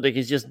 doesn't it? Like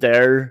he's just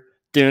there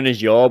doing his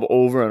job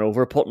over and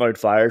over, putting out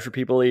fires for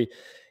people. He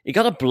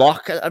got a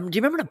block. Do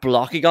you remember the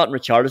block he got in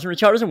Richarlison?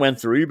 Richarlison went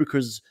through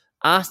because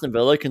Aston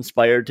Villa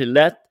conspired to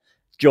let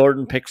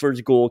Jordan Pickford's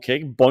goal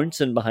kick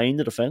bounce in behind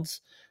the defence,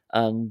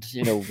 and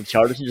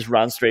Richarlison just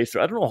ran straight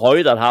through. I don't know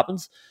how that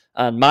happens.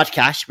 And Matt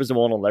Cash was the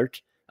one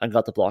alert and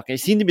got the block. He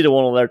seemed to be the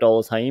one alert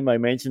all the time. I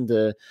mentioned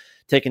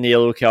taking the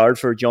yellow card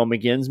for John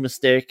McGinn's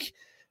mistake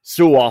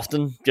so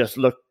often, just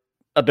looked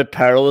a bit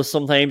perilous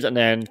sometimes, and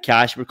then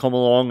Cash would come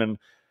along and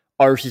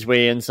arse his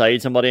way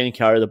inside somebody and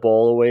carry the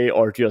ball away,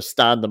 or just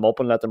stand them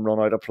up and let them run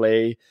out of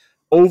play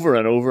over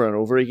and over and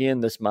over again.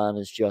 This man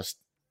is just,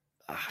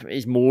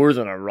 he's more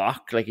than a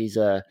rock. Like he's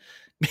a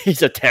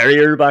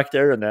terrier back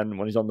there, and then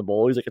when he's on the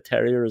ball, he's like a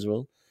terrier as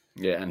well.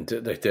 Yeah, and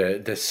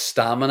the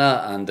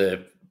stamina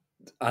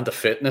and the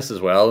fitness as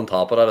well on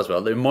top of that as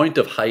well. The amount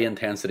of high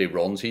intensity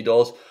runs he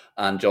does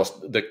and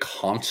just the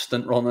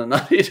constant running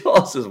that he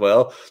does as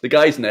well. The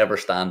guy's never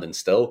standing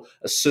still.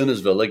 As soon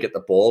as Villa get the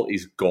ball,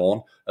 he's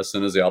gone. As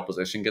soon as the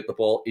opposition get the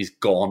ball, he's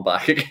gone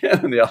back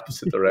again in the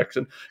opposite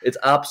direction. It's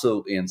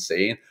absolutely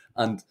insane.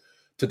 And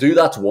to do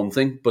that's one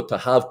thing, but to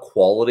have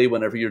quality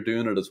whenever you're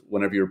doing it,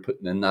 whenever you're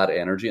putting in that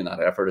energy and that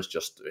effort,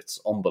 it's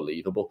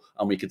unbelievable.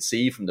 And we could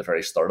see from the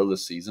very start of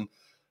this season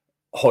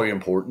how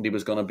important he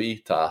was going to be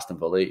to Aston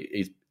Villa.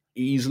 He's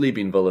easily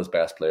been Villa's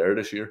best player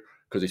this year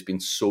because he's been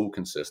so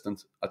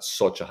consistent at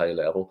such a high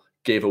level.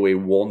 Gave away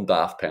one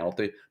daft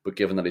penalty, but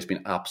given that he's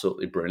been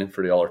absolutely brilliant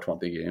for the other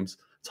 20 games,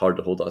 it's hard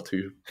to hold that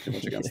too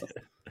much against him.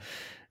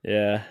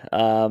 Yeah.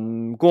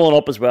 Going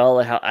up as well,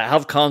 I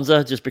have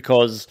Konza just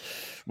because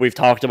we've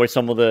talked about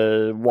some of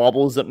the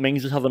wobbles that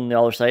Mings was having on the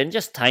other side, and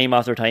just time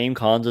after time,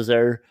 Konza's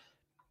there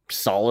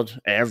solid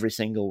every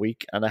single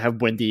week, and I have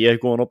Buendia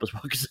going up as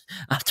well, because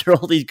after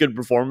all these good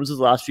performances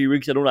the last few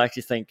weeks, I don't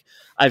actually think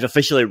I've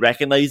officially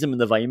recognised him in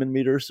the Vyman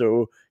meter,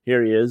 so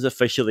here he is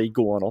officially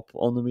going up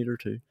on the meter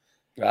too.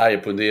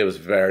 Buendia was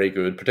very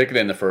good,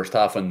 particularly in the first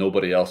half when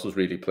nobody else was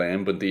really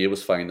playing. Buendia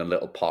was finding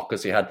little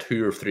pockets. He had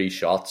 2 or 3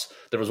 shots.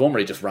 There was one where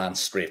he just ran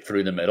straight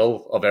through the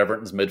middle of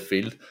Everton's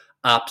midfield.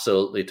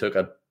 Absolutely took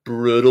a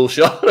brutal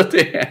shot at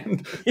the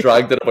end.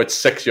 Dragged it about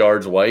 6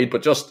 yards wide,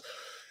 but just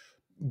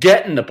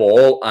getting the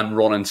ball and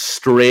running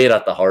straight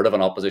at the heart of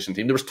an opposition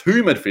team. There was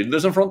 2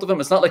 midfielders in front of him.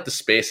 It's not like the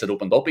space had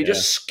opened up. He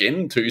just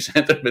skinned 2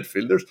 centre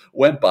midfielders,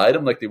 went by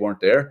them like they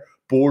weren't there,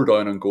 bore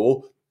down on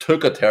goal,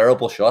 took a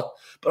terrible shot.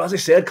 But as I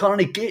said,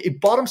 Conor, he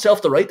bought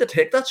himself the right to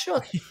take that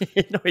shot.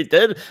 No, he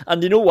did.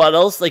 And you know what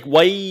else? Like,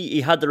 why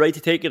he had the right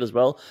to take it as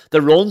well?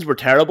 The runs were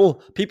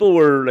terrible. People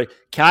were like,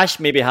 Cash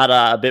maybe had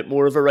a bit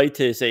more of a right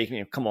to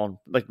say, come on,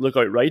 like, look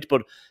out right.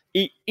 But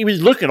he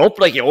was looking up,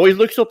 like he always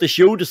looks up. They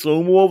showed the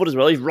slow-mo of it as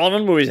well. He's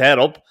running with his head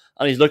up,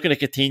 and he's looking at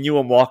Coutinho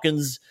and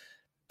Watkins.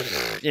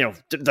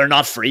 They're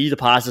not free. The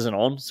pass isn't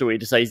on, so he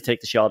decides to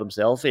take the shot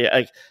himself.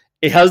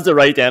 He has the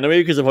right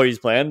anyway because of how he's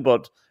playing,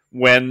 but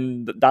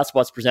when that's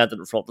what's presented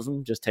in front of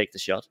him, just take the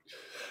shot.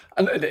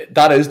 And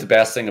that is the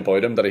best thing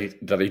about him, that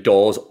he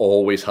does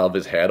always have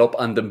his head up.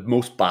 And the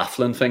most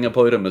baffling thing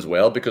about him as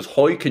well, because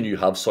how can you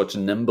have such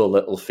nimble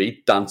little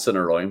feet dancing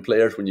around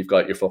players when you've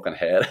got your fucking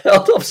head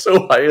held up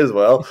so high as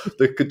well?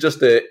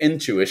 The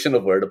intuition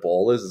of where the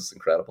ball is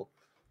incredible.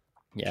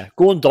 Yeah,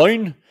 going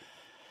down,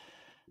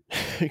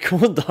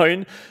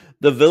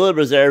 the Villa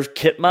reserve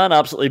kitman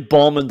absolutely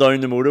bombing down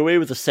the motorway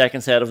with a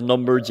second set of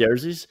numbered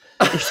jerseys.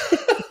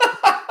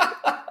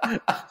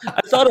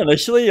 I thought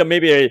initially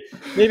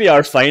maybe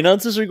our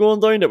finances are going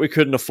down, that we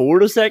couldn't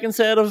afford a second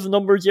set of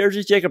numbered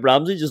jerseys. Jacob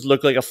Ramsey just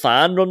looked like a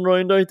fan running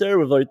around out there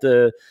without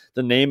the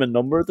name and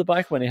number at the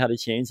back when he had to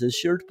change his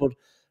shirt.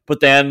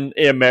 But then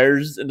he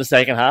emerged in the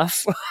second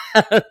half,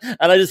 and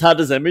I just had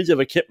this image of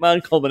a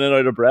kitman coming in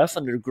out of breath,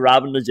 and they're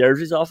grabbing the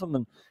jerseys off him,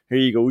 and here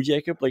you go,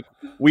 Jacob. Like,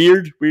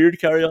 weird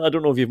carry on. I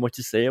don't know if you have much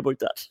to say about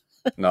that.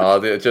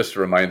 No, it just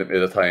reminded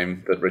me of the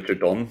time that Richard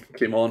Dunn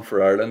came on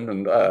for Ireland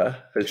and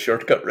his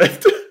shirt got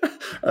ripped.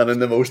 And in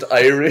the most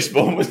Irish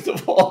moment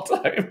of all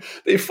time,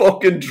 they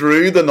fucking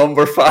drew the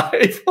number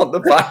 5 on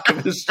the back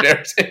of his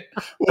jersey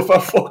with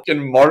a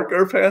fucking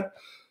marker pen.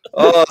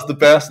 Oh, it's the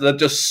best. And that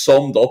just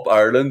summed up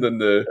Ireland in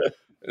the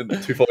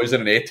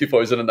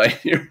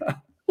 2008-2009 year.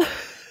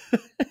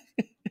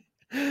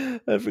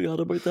 I forgot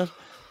about that.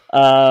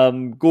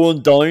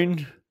 Going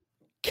down,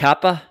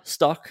 Kappa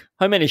stock.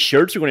 How many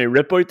shirts are going to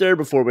rip out there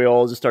before we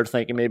all just start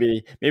thinking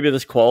maybe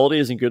this quality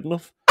isn't good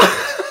enough?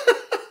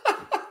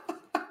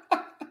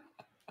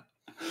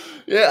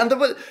 Yeah,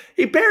 and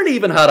he barely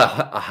even had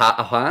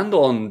a hand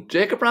on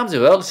Jacob Ramsey.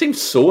 Well, it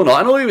seems so annoying.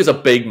 I know he was a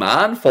big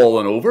man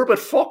falling over, but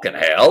fucking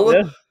hell.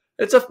 Yeah.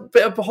 It's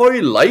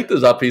how light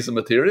is that piece of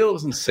material? It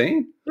was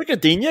insane. Look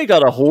at Digne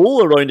got a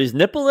hole around his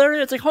nipple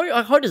area. It's like,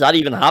 how does that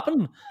even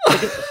happen?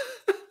 Like,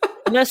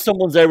 unless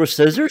someone's there with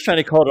scissors trying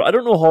to cut it. I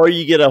don't know how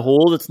you get a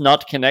hole that's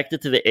not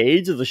connected to the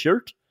edge of the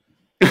shirt.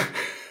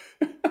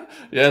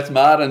 Yeah, it's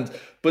mad. And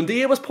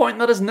Buendia was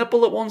pointing at his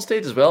nipple at one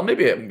stage as well.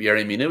 Maybe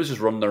Yerry Mina was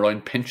just running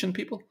around pinching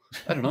people.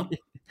 I don't know.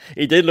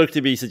 He did look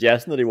to be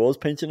suggesting that he was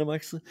pinching him,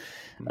 actually.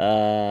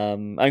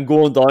 And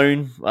going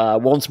down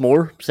once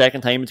more, second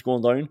time it's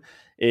going down,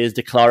 is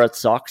the claret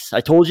socks.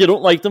 I told you I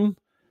don't like them.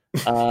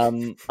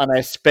 And I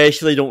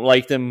especially don't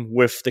like them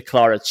with the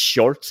claret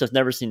shorts. I've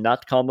never seen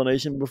that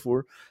combination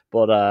before.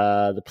 But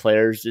the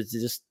players,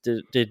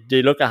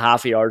 they look a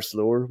half a yard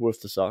slower with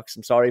the socks.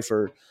 I'm sorry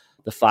for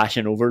the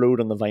fashion overload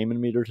on the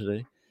Vyman meter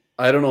today.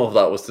 I don't know if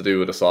that was to do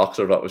with the socks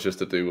or if that was just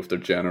to do with their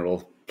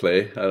general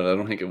play. I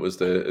don't think it was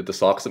the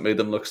socks that made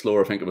them look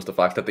slower. I think it was the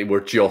fact that they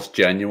were just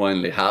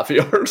genuinely half a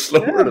yard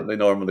slower than they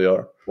normally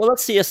are. Well,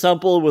 let's see a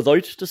sample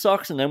without the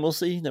socks and then we'll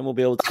see. Then we'll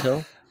be able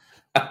to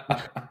tell.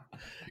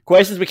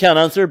 Questions we can't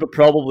answer, but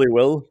probably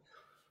will.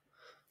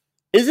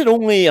 Is it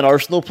only an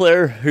Arsenal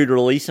player who'd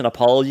release an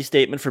apology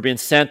statement for being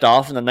sent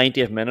off in the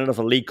 90th minute of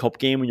a League Cup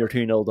game when you're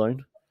 2-0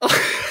 down?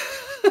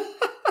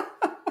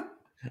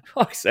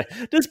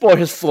 This boy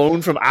has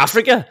flown from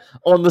Africa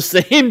on the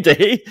same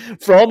day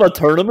from a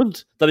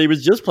tournament that he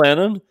was just playing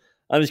in,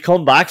 and he's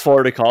come back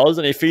for the cause,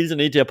 and he feels the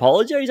need to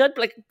apologise.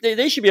 Like,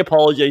 they should be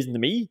apologising to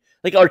me.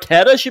 Like,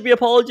 Arteta should be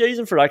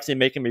apologising for actually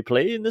making me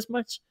play in this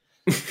match.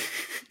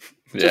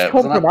 Just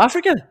come from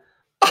Africa.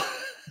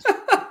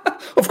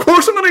 Of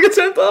course I'm going to get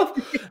sent off.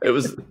 It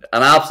was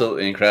an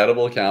absolutely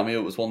incredible cameo.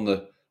 It was one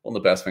of the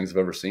best things I've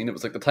ever seen. It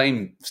was like the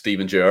time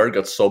Steven Gerrard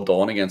got subbed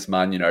on against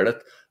Man United,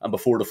 and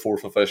before the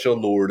fourth official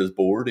lowered his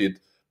board, he'd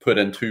put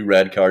in 2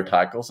 red card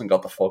tackles and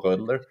got the fuck out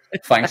of there.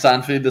 Thanks,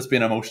 Anfield. That's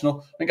been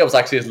emotional. I think that was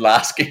actually his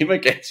last game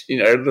against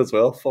United as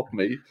well. Fuck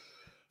me.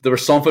 There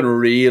was something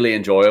really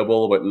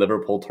enjoyable about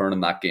Liverpool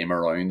turning that game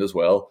around as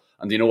well.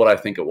 And do you know what I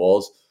think it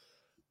was?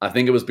 I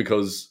think it was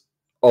because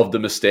of the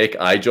mistake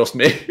I just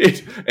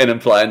made in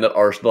implying that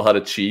Arsenal had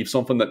achieved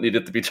something that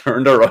needed to be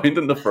turned around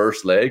in the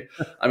first leg.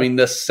 I mean,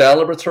 the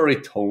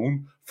celebratory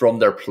tone from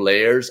their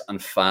players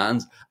and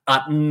fans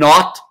at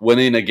not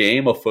winning a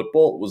game of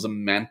football was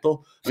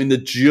mental. I mean, the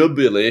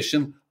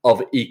jubilation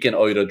of eking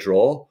out a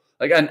draw.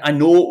 Like, I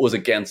know it was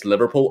against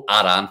Liverpool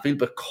at Anfield,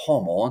 but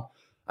come on.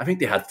 I think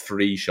they had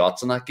 3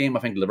 shots in that game.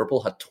 I think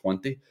Liverpool had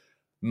 20.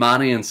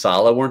 Mane and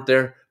Salah weren't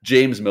there.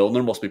 James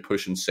Milner must be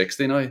pushing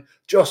 60 now.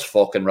 Just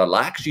fucking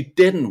relax. You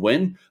didn't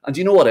win. And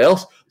do you know what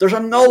else? There's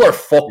another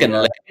fucking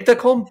leg to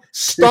come.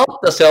 Stop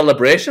the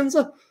celebrations.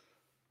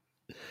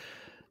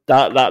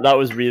 That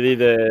was really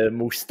the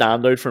most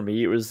standout for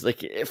me. It was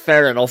like,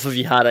 fair enough if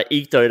you had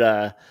eked out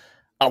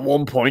a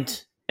 1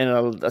 point in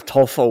a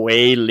tough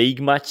away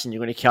league match and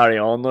you're going to carry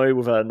on now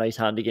with a nice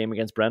handy game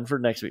against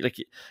Brentford next week. Like,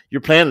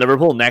 you're playing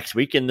Liverpool next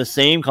week in the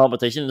same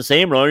competition, in the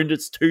same round.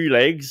 It's 2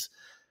 legs.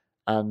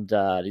 And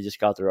they just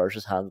got their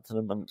arses handed to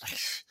them. And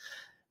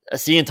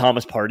seeing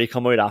Thomas Partey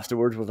come out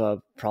afterwards with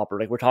a proper,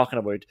 like, we're talking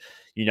about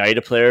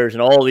United players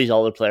and all these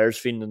other players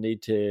feeling the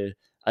need to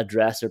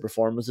address their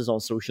performances on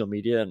social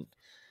media, and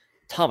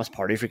Thomas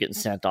Partey for getting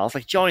sent off.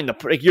 Like, you're the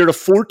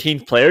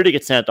 14th player to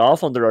get sent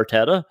off under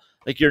Arteta.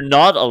 Like, you're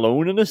not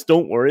alone in this.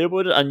 Don't worry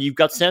about it. And you've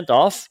got sent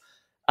off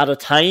at a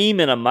time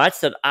in a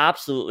match that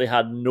absolutely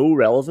had no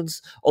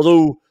relevance.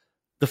 Although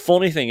the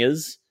funny thing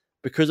is,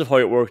 because of how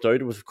it worked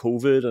out with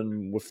COVID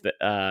and with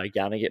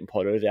Ghana getting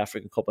put out of the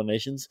African Cup of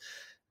Nations,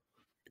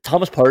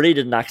 Thomas Partey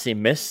didn't actually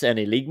miss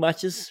any league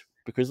matches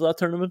because of that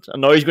tournament.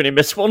 And now he's going to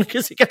miss one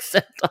because he gets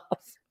sent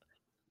off.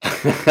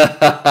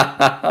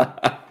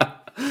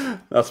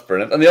 That's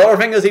brilliant. And the other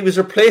thing is he was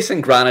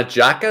replacing Granit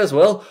Xhaka as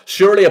well.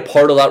 Surely a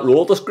part of that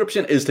role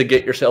description is to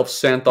get yourself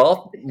sent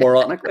off,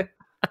 moronically.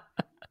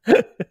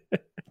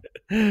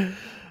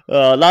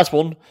 Last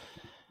one.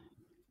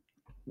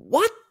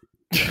 What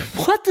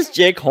does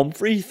Jake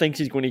Humphrey think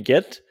he's going to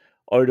get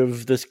out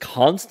of this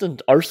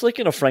constant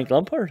arse-licking of Frank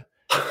Lampard?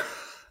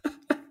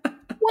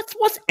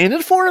 What's in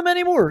it for him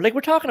anymore? Like,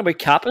 we're talking about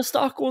Kappa's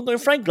stock going down.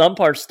 Frank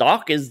Lampard's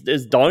stock is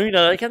down, and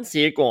I can't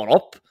see it going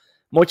up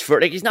much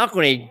further. Like, he's not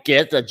going to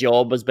get a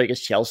job as big as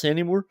Chelsea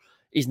anymore.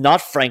 He's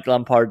not Frank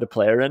Lampard the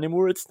player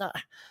anymore. It's not.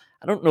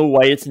 I don't know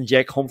why it's in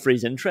Jake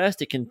Humphrey's interest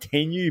to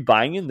continue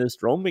banging this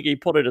drum. Like, he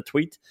put out a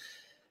tweet.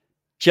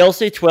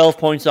 Chelsea 12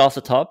 points off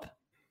the top.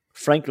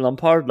 Frank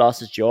Lampard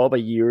lost his job a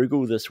year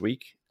ago this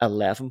week.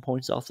 11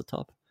 points off the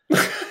top.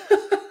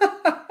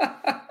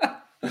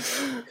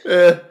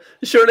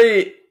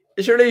 Surely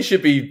he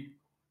should be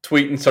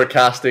tweeting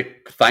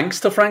sarcastic thanks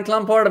to Frank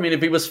Lampard. I mean,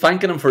 if he was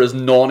thanking him for his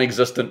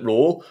non-existent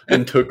role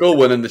in Tuchel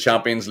winning the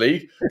Champions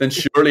League, then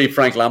surely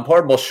Frank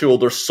Lampard must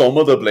shoulder some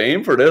of the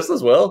blame for this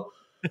as well.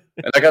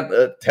 And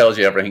it tells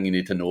you everything you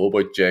need to know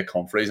about Jake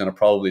Humphreys, and it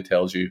probably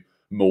tells you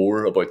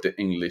more about the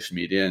English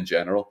media in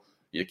general.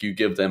 Like, you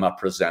give them a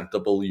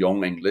presentable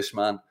young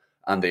Englishman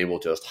and they will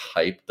just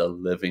hype the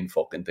living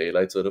fucking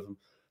daylights out of him.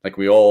 Like,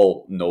 we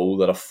all know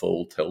that a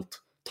full tilt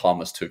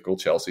Thomas Tuchel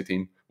Chelsea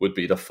team would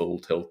be the full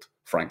tilt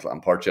Frank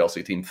Lampard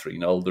Chelsea team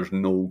 3-0. There's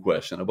no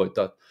question about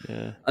that.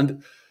 Yeah.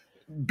 And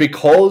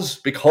because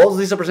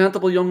he's a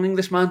presentable young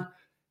Englishman,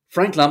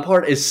 Frank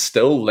Lampard is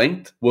still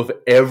linked with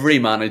every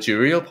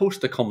managerial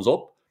post that comes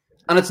up.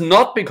 And it's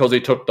not because he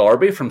took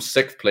Derby from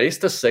 6th place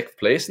to 6th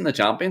place in the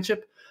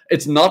Championship.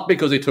 It's not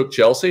because he took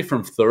Chelsea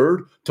from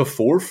 3rd to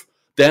 4th,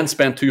 then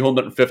spent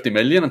 250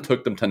 million and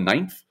took them to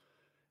 9th.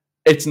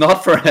 It's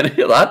not for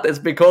any of that. It's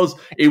because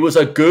he was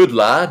a good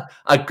lad,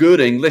 a good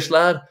English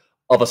lad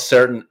of a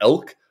certain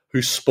ilk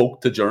who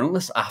spoke to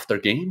journalists after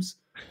games.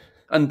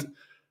 And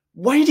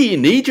why do you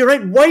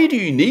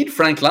need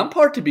Frank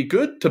Lampard to be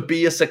good, to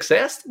be a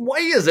success? Why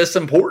is this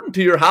important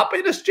to your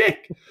happiness,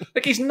 Jake?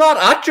 Like, he's not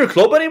at your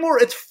club anymore.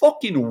 It's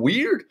fucking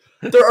weird.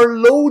 There are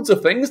loads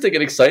of things to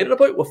get excited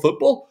about with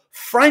football.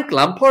 Frank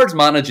Lampard's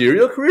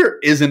managerial career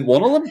isn't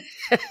one of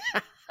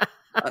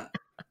them.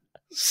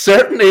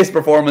 Certainly his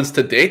performance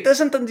to date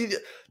isn't. And do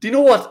you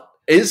know what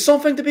is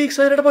something to be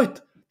excited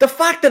about? The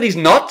fact that he's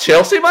not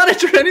Chelsea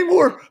manager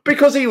anymore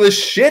because he was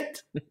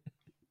shit.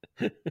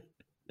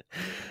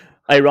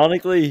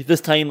 Ironically,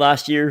 this time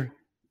last year,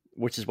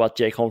 which is what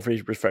Jake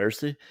Humphreys refers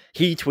to,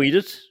 he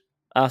tweeted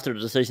after the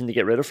decision to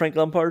get rid of Frank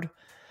Lampard,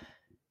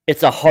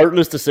 "It's a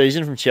heartless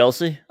decision from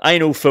Chelsea. I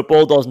know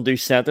football doesn't do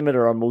sentiment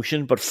or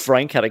emotion, but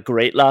Frank had a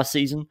great last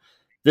season.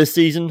 This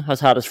season has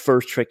had his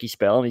first tricky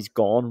spell and he's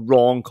gone.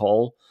 Wrong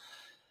call."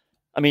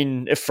 I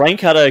mean, if Frank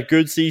had a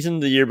good season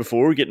the year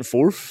before, getting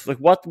 4th, like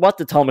what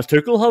did Thomas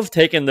Tuchel have,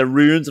 taken the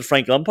ruins that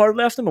Frank Lampard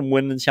left him and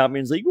winning the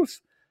Champions League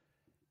with?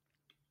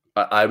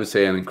 I would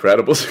say an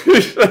incredible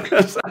season.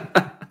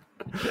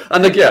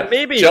 And again,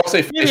 maybe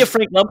if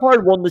Frank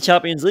Lampard won the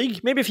Champions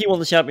League, maybe if he won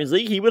the Champions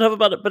League, he would have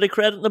a bit of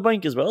credit in the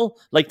bank as well,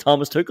 like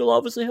Thomas Tuchel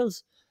obviously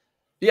has.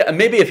 Yeah, and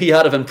maybe if he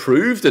had have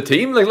improved the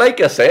team, like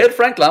I said,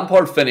 Frank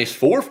Lampard finished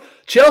 4th.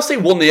 Chelsea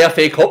won the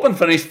FA Cup and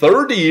finished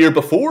 3rd the year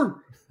before.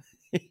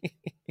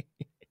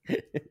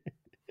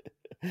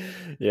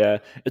 Yeah,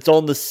 it's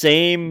on the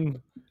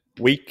same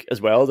week as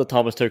well that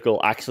Thomas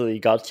Tuchel actually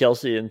got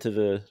Chelsea into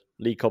the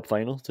League Cup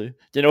final too.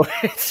 You know,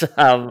 it's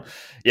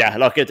yeah.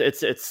 Look,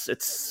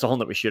 it's something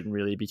that we shouldn't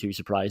really be too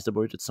surprised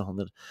about. It's something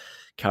that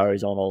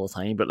carries on all the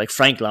time. But like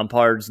Frank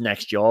Lampard's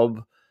next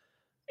job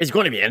is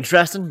going to be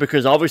interesting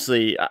because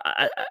obviously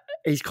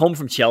he's come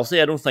from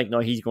Chelsea. I don't think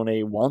now he's going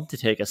to want to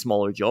take a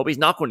smaller job. He's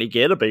not going to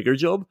get a bigger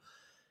job,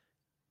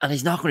 and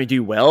he's not going to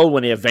do well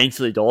when he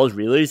eventually does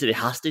realise that he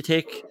has to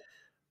take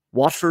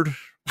Watford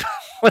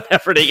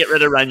whenever they get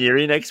rid of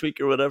Ranieri next week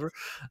or whatever.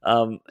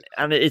 And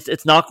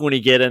it's not going to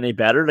get any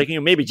better. Like, you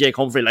know, maybe Jake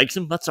Humphrey likes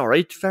him. That's all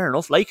right. Fair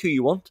enough. Like who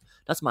you want.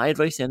 That's my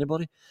advice to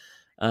anybody.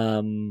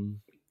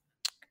 Conan,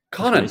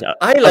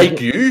 I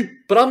like you,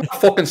 but I'm not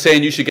fucking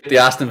saying you should get the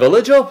Aston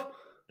Villa job.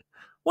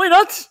 Why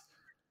not?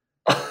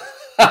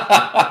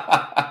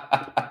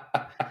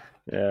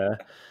 Yeah.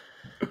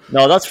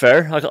 No, that's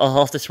fair. I'll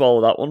have to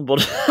swallow that one. But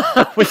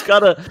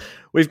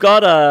we've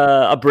got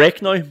a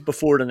break now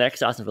before the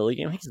next Aston Villa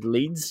game. I think it's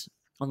Leeds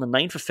on the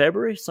 9th of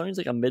February. Sounds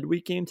like a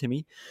midweek game to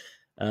me.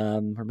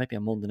 Or maybe a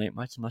Monday night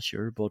match. I'm not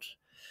sure. But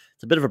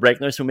it's a bit of a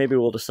break now, so maybe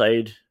we'll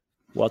decide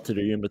what to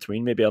do in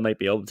between. Maybe I might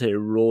be able to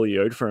roll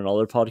you out for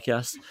another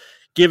podcast.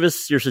 Give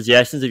us your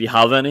suggestions if you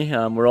have any.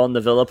 We're on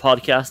the Villa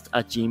podcast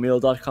at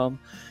gmail.com.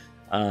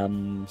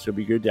 So it'd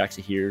be good to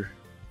actually hear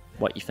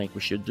what you think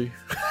we should do.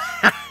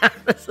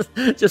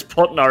 Just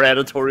putting our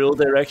editorial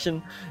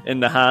direction in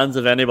the hands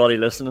of anybody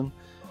listening,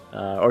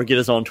 or get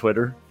us on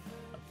Twitter,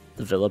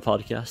 the Villa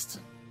Podcast.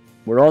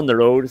 We're on the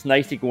road. It's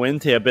nice to go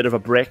into a bit of a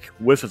break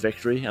with a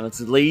victory, and it's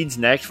Leeds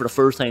next for the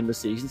first time this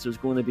season, so it's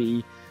going to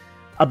be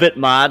a bit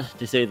mad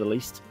to say the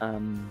least.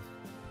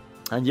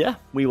 And yeah,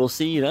 we will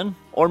see you then,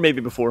 or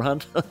maybe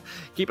beforehand.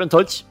 Keep in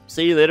touch.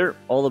 See you later.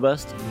 All the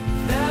best.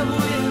 That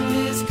wind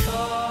is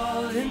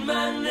calling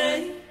my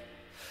name,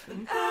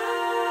 and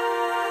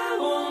I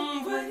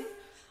won't wait,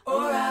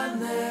 or I'll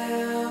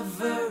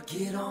never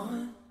get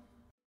on.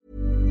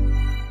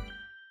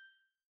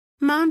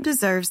 Mom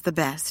deserves the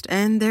best,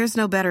 and there's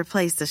no better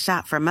place to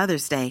shop for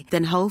Mother's Day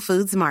than Whole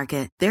Foods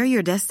Market. They're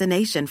your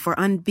destination for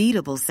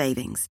unbeatable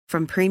savings,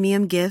 from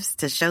premium gifts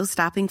to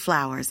show-stopping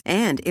flowers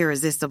and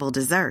irresistible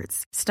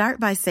desserts. Start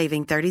by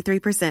saving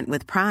 33%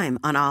 with Prime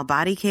on all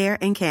body care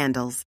and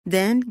candles.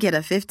 Then get a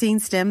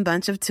 15-stem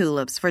bunch of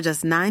tulips for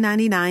just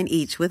 $9.99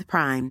 each with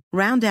Prime.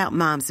 Round out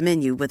Mom's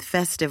menu with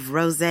festive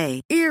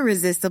rosé,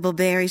 irresistible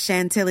berry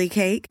chantilly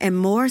cake, and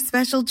more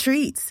special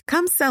treats.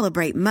 Come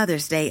celebrate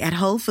Mother's Day at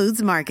Whole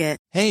Foods Market.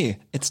 Hey,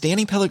 it's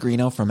Danny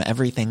Pellegrino from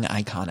Everything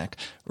Iconic.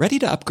 Ready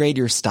to upgrade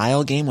your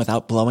style game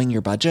without blowing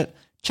your budget?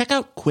 Check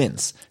out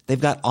Quince.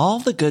 They've got all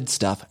the good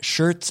stuff,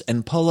 shirts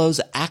and polos,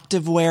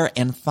 activewear,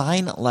 and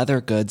fine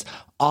leather goods,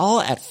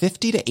 all at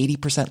 50 to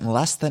 80%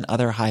 less than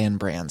other high-end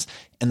brands.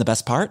 And the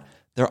best part?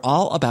 They're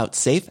all about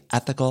safe,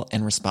 ethical,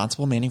 and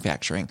responsible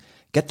manufacturing.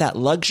 Get that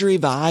luxury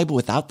vibe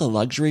without the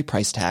luxury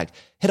price tag.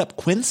 Hit up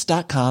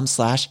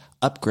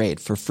quince.com/upgrade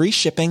for free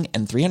shipping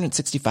and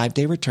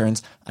 365-day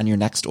returns on your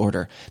next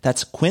order.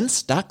 That's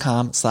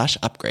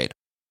quince.com/upgrade.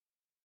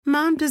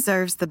 Mom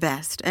deserves the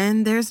best,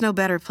 and there's no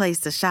better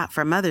place to shop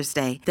for Mother's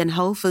Day than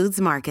Whole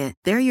Foods Market.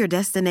 They're your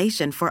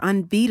destination for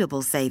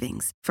unbeatable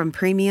savings, from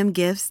premium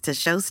gifts to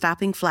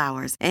show-stopping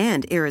flowers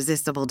and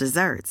irresistible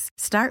desserts.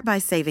 Start by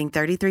saving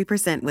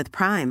 33% with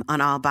Prime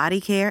on all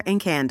body care and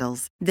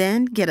candles.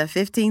 Then get a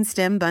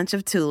 15-stem bunch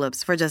of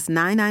tulips for just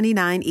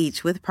 $9.99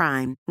 each with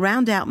Prime.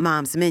 Round out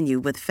Mom's menu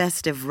with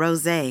festive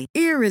rosé,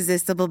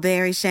 irresistible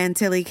berry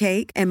chantilly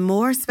cake, and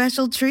more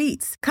special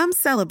treats. Come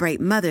celebrate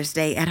Mother's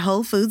Day at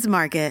Whole Foods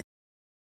Market.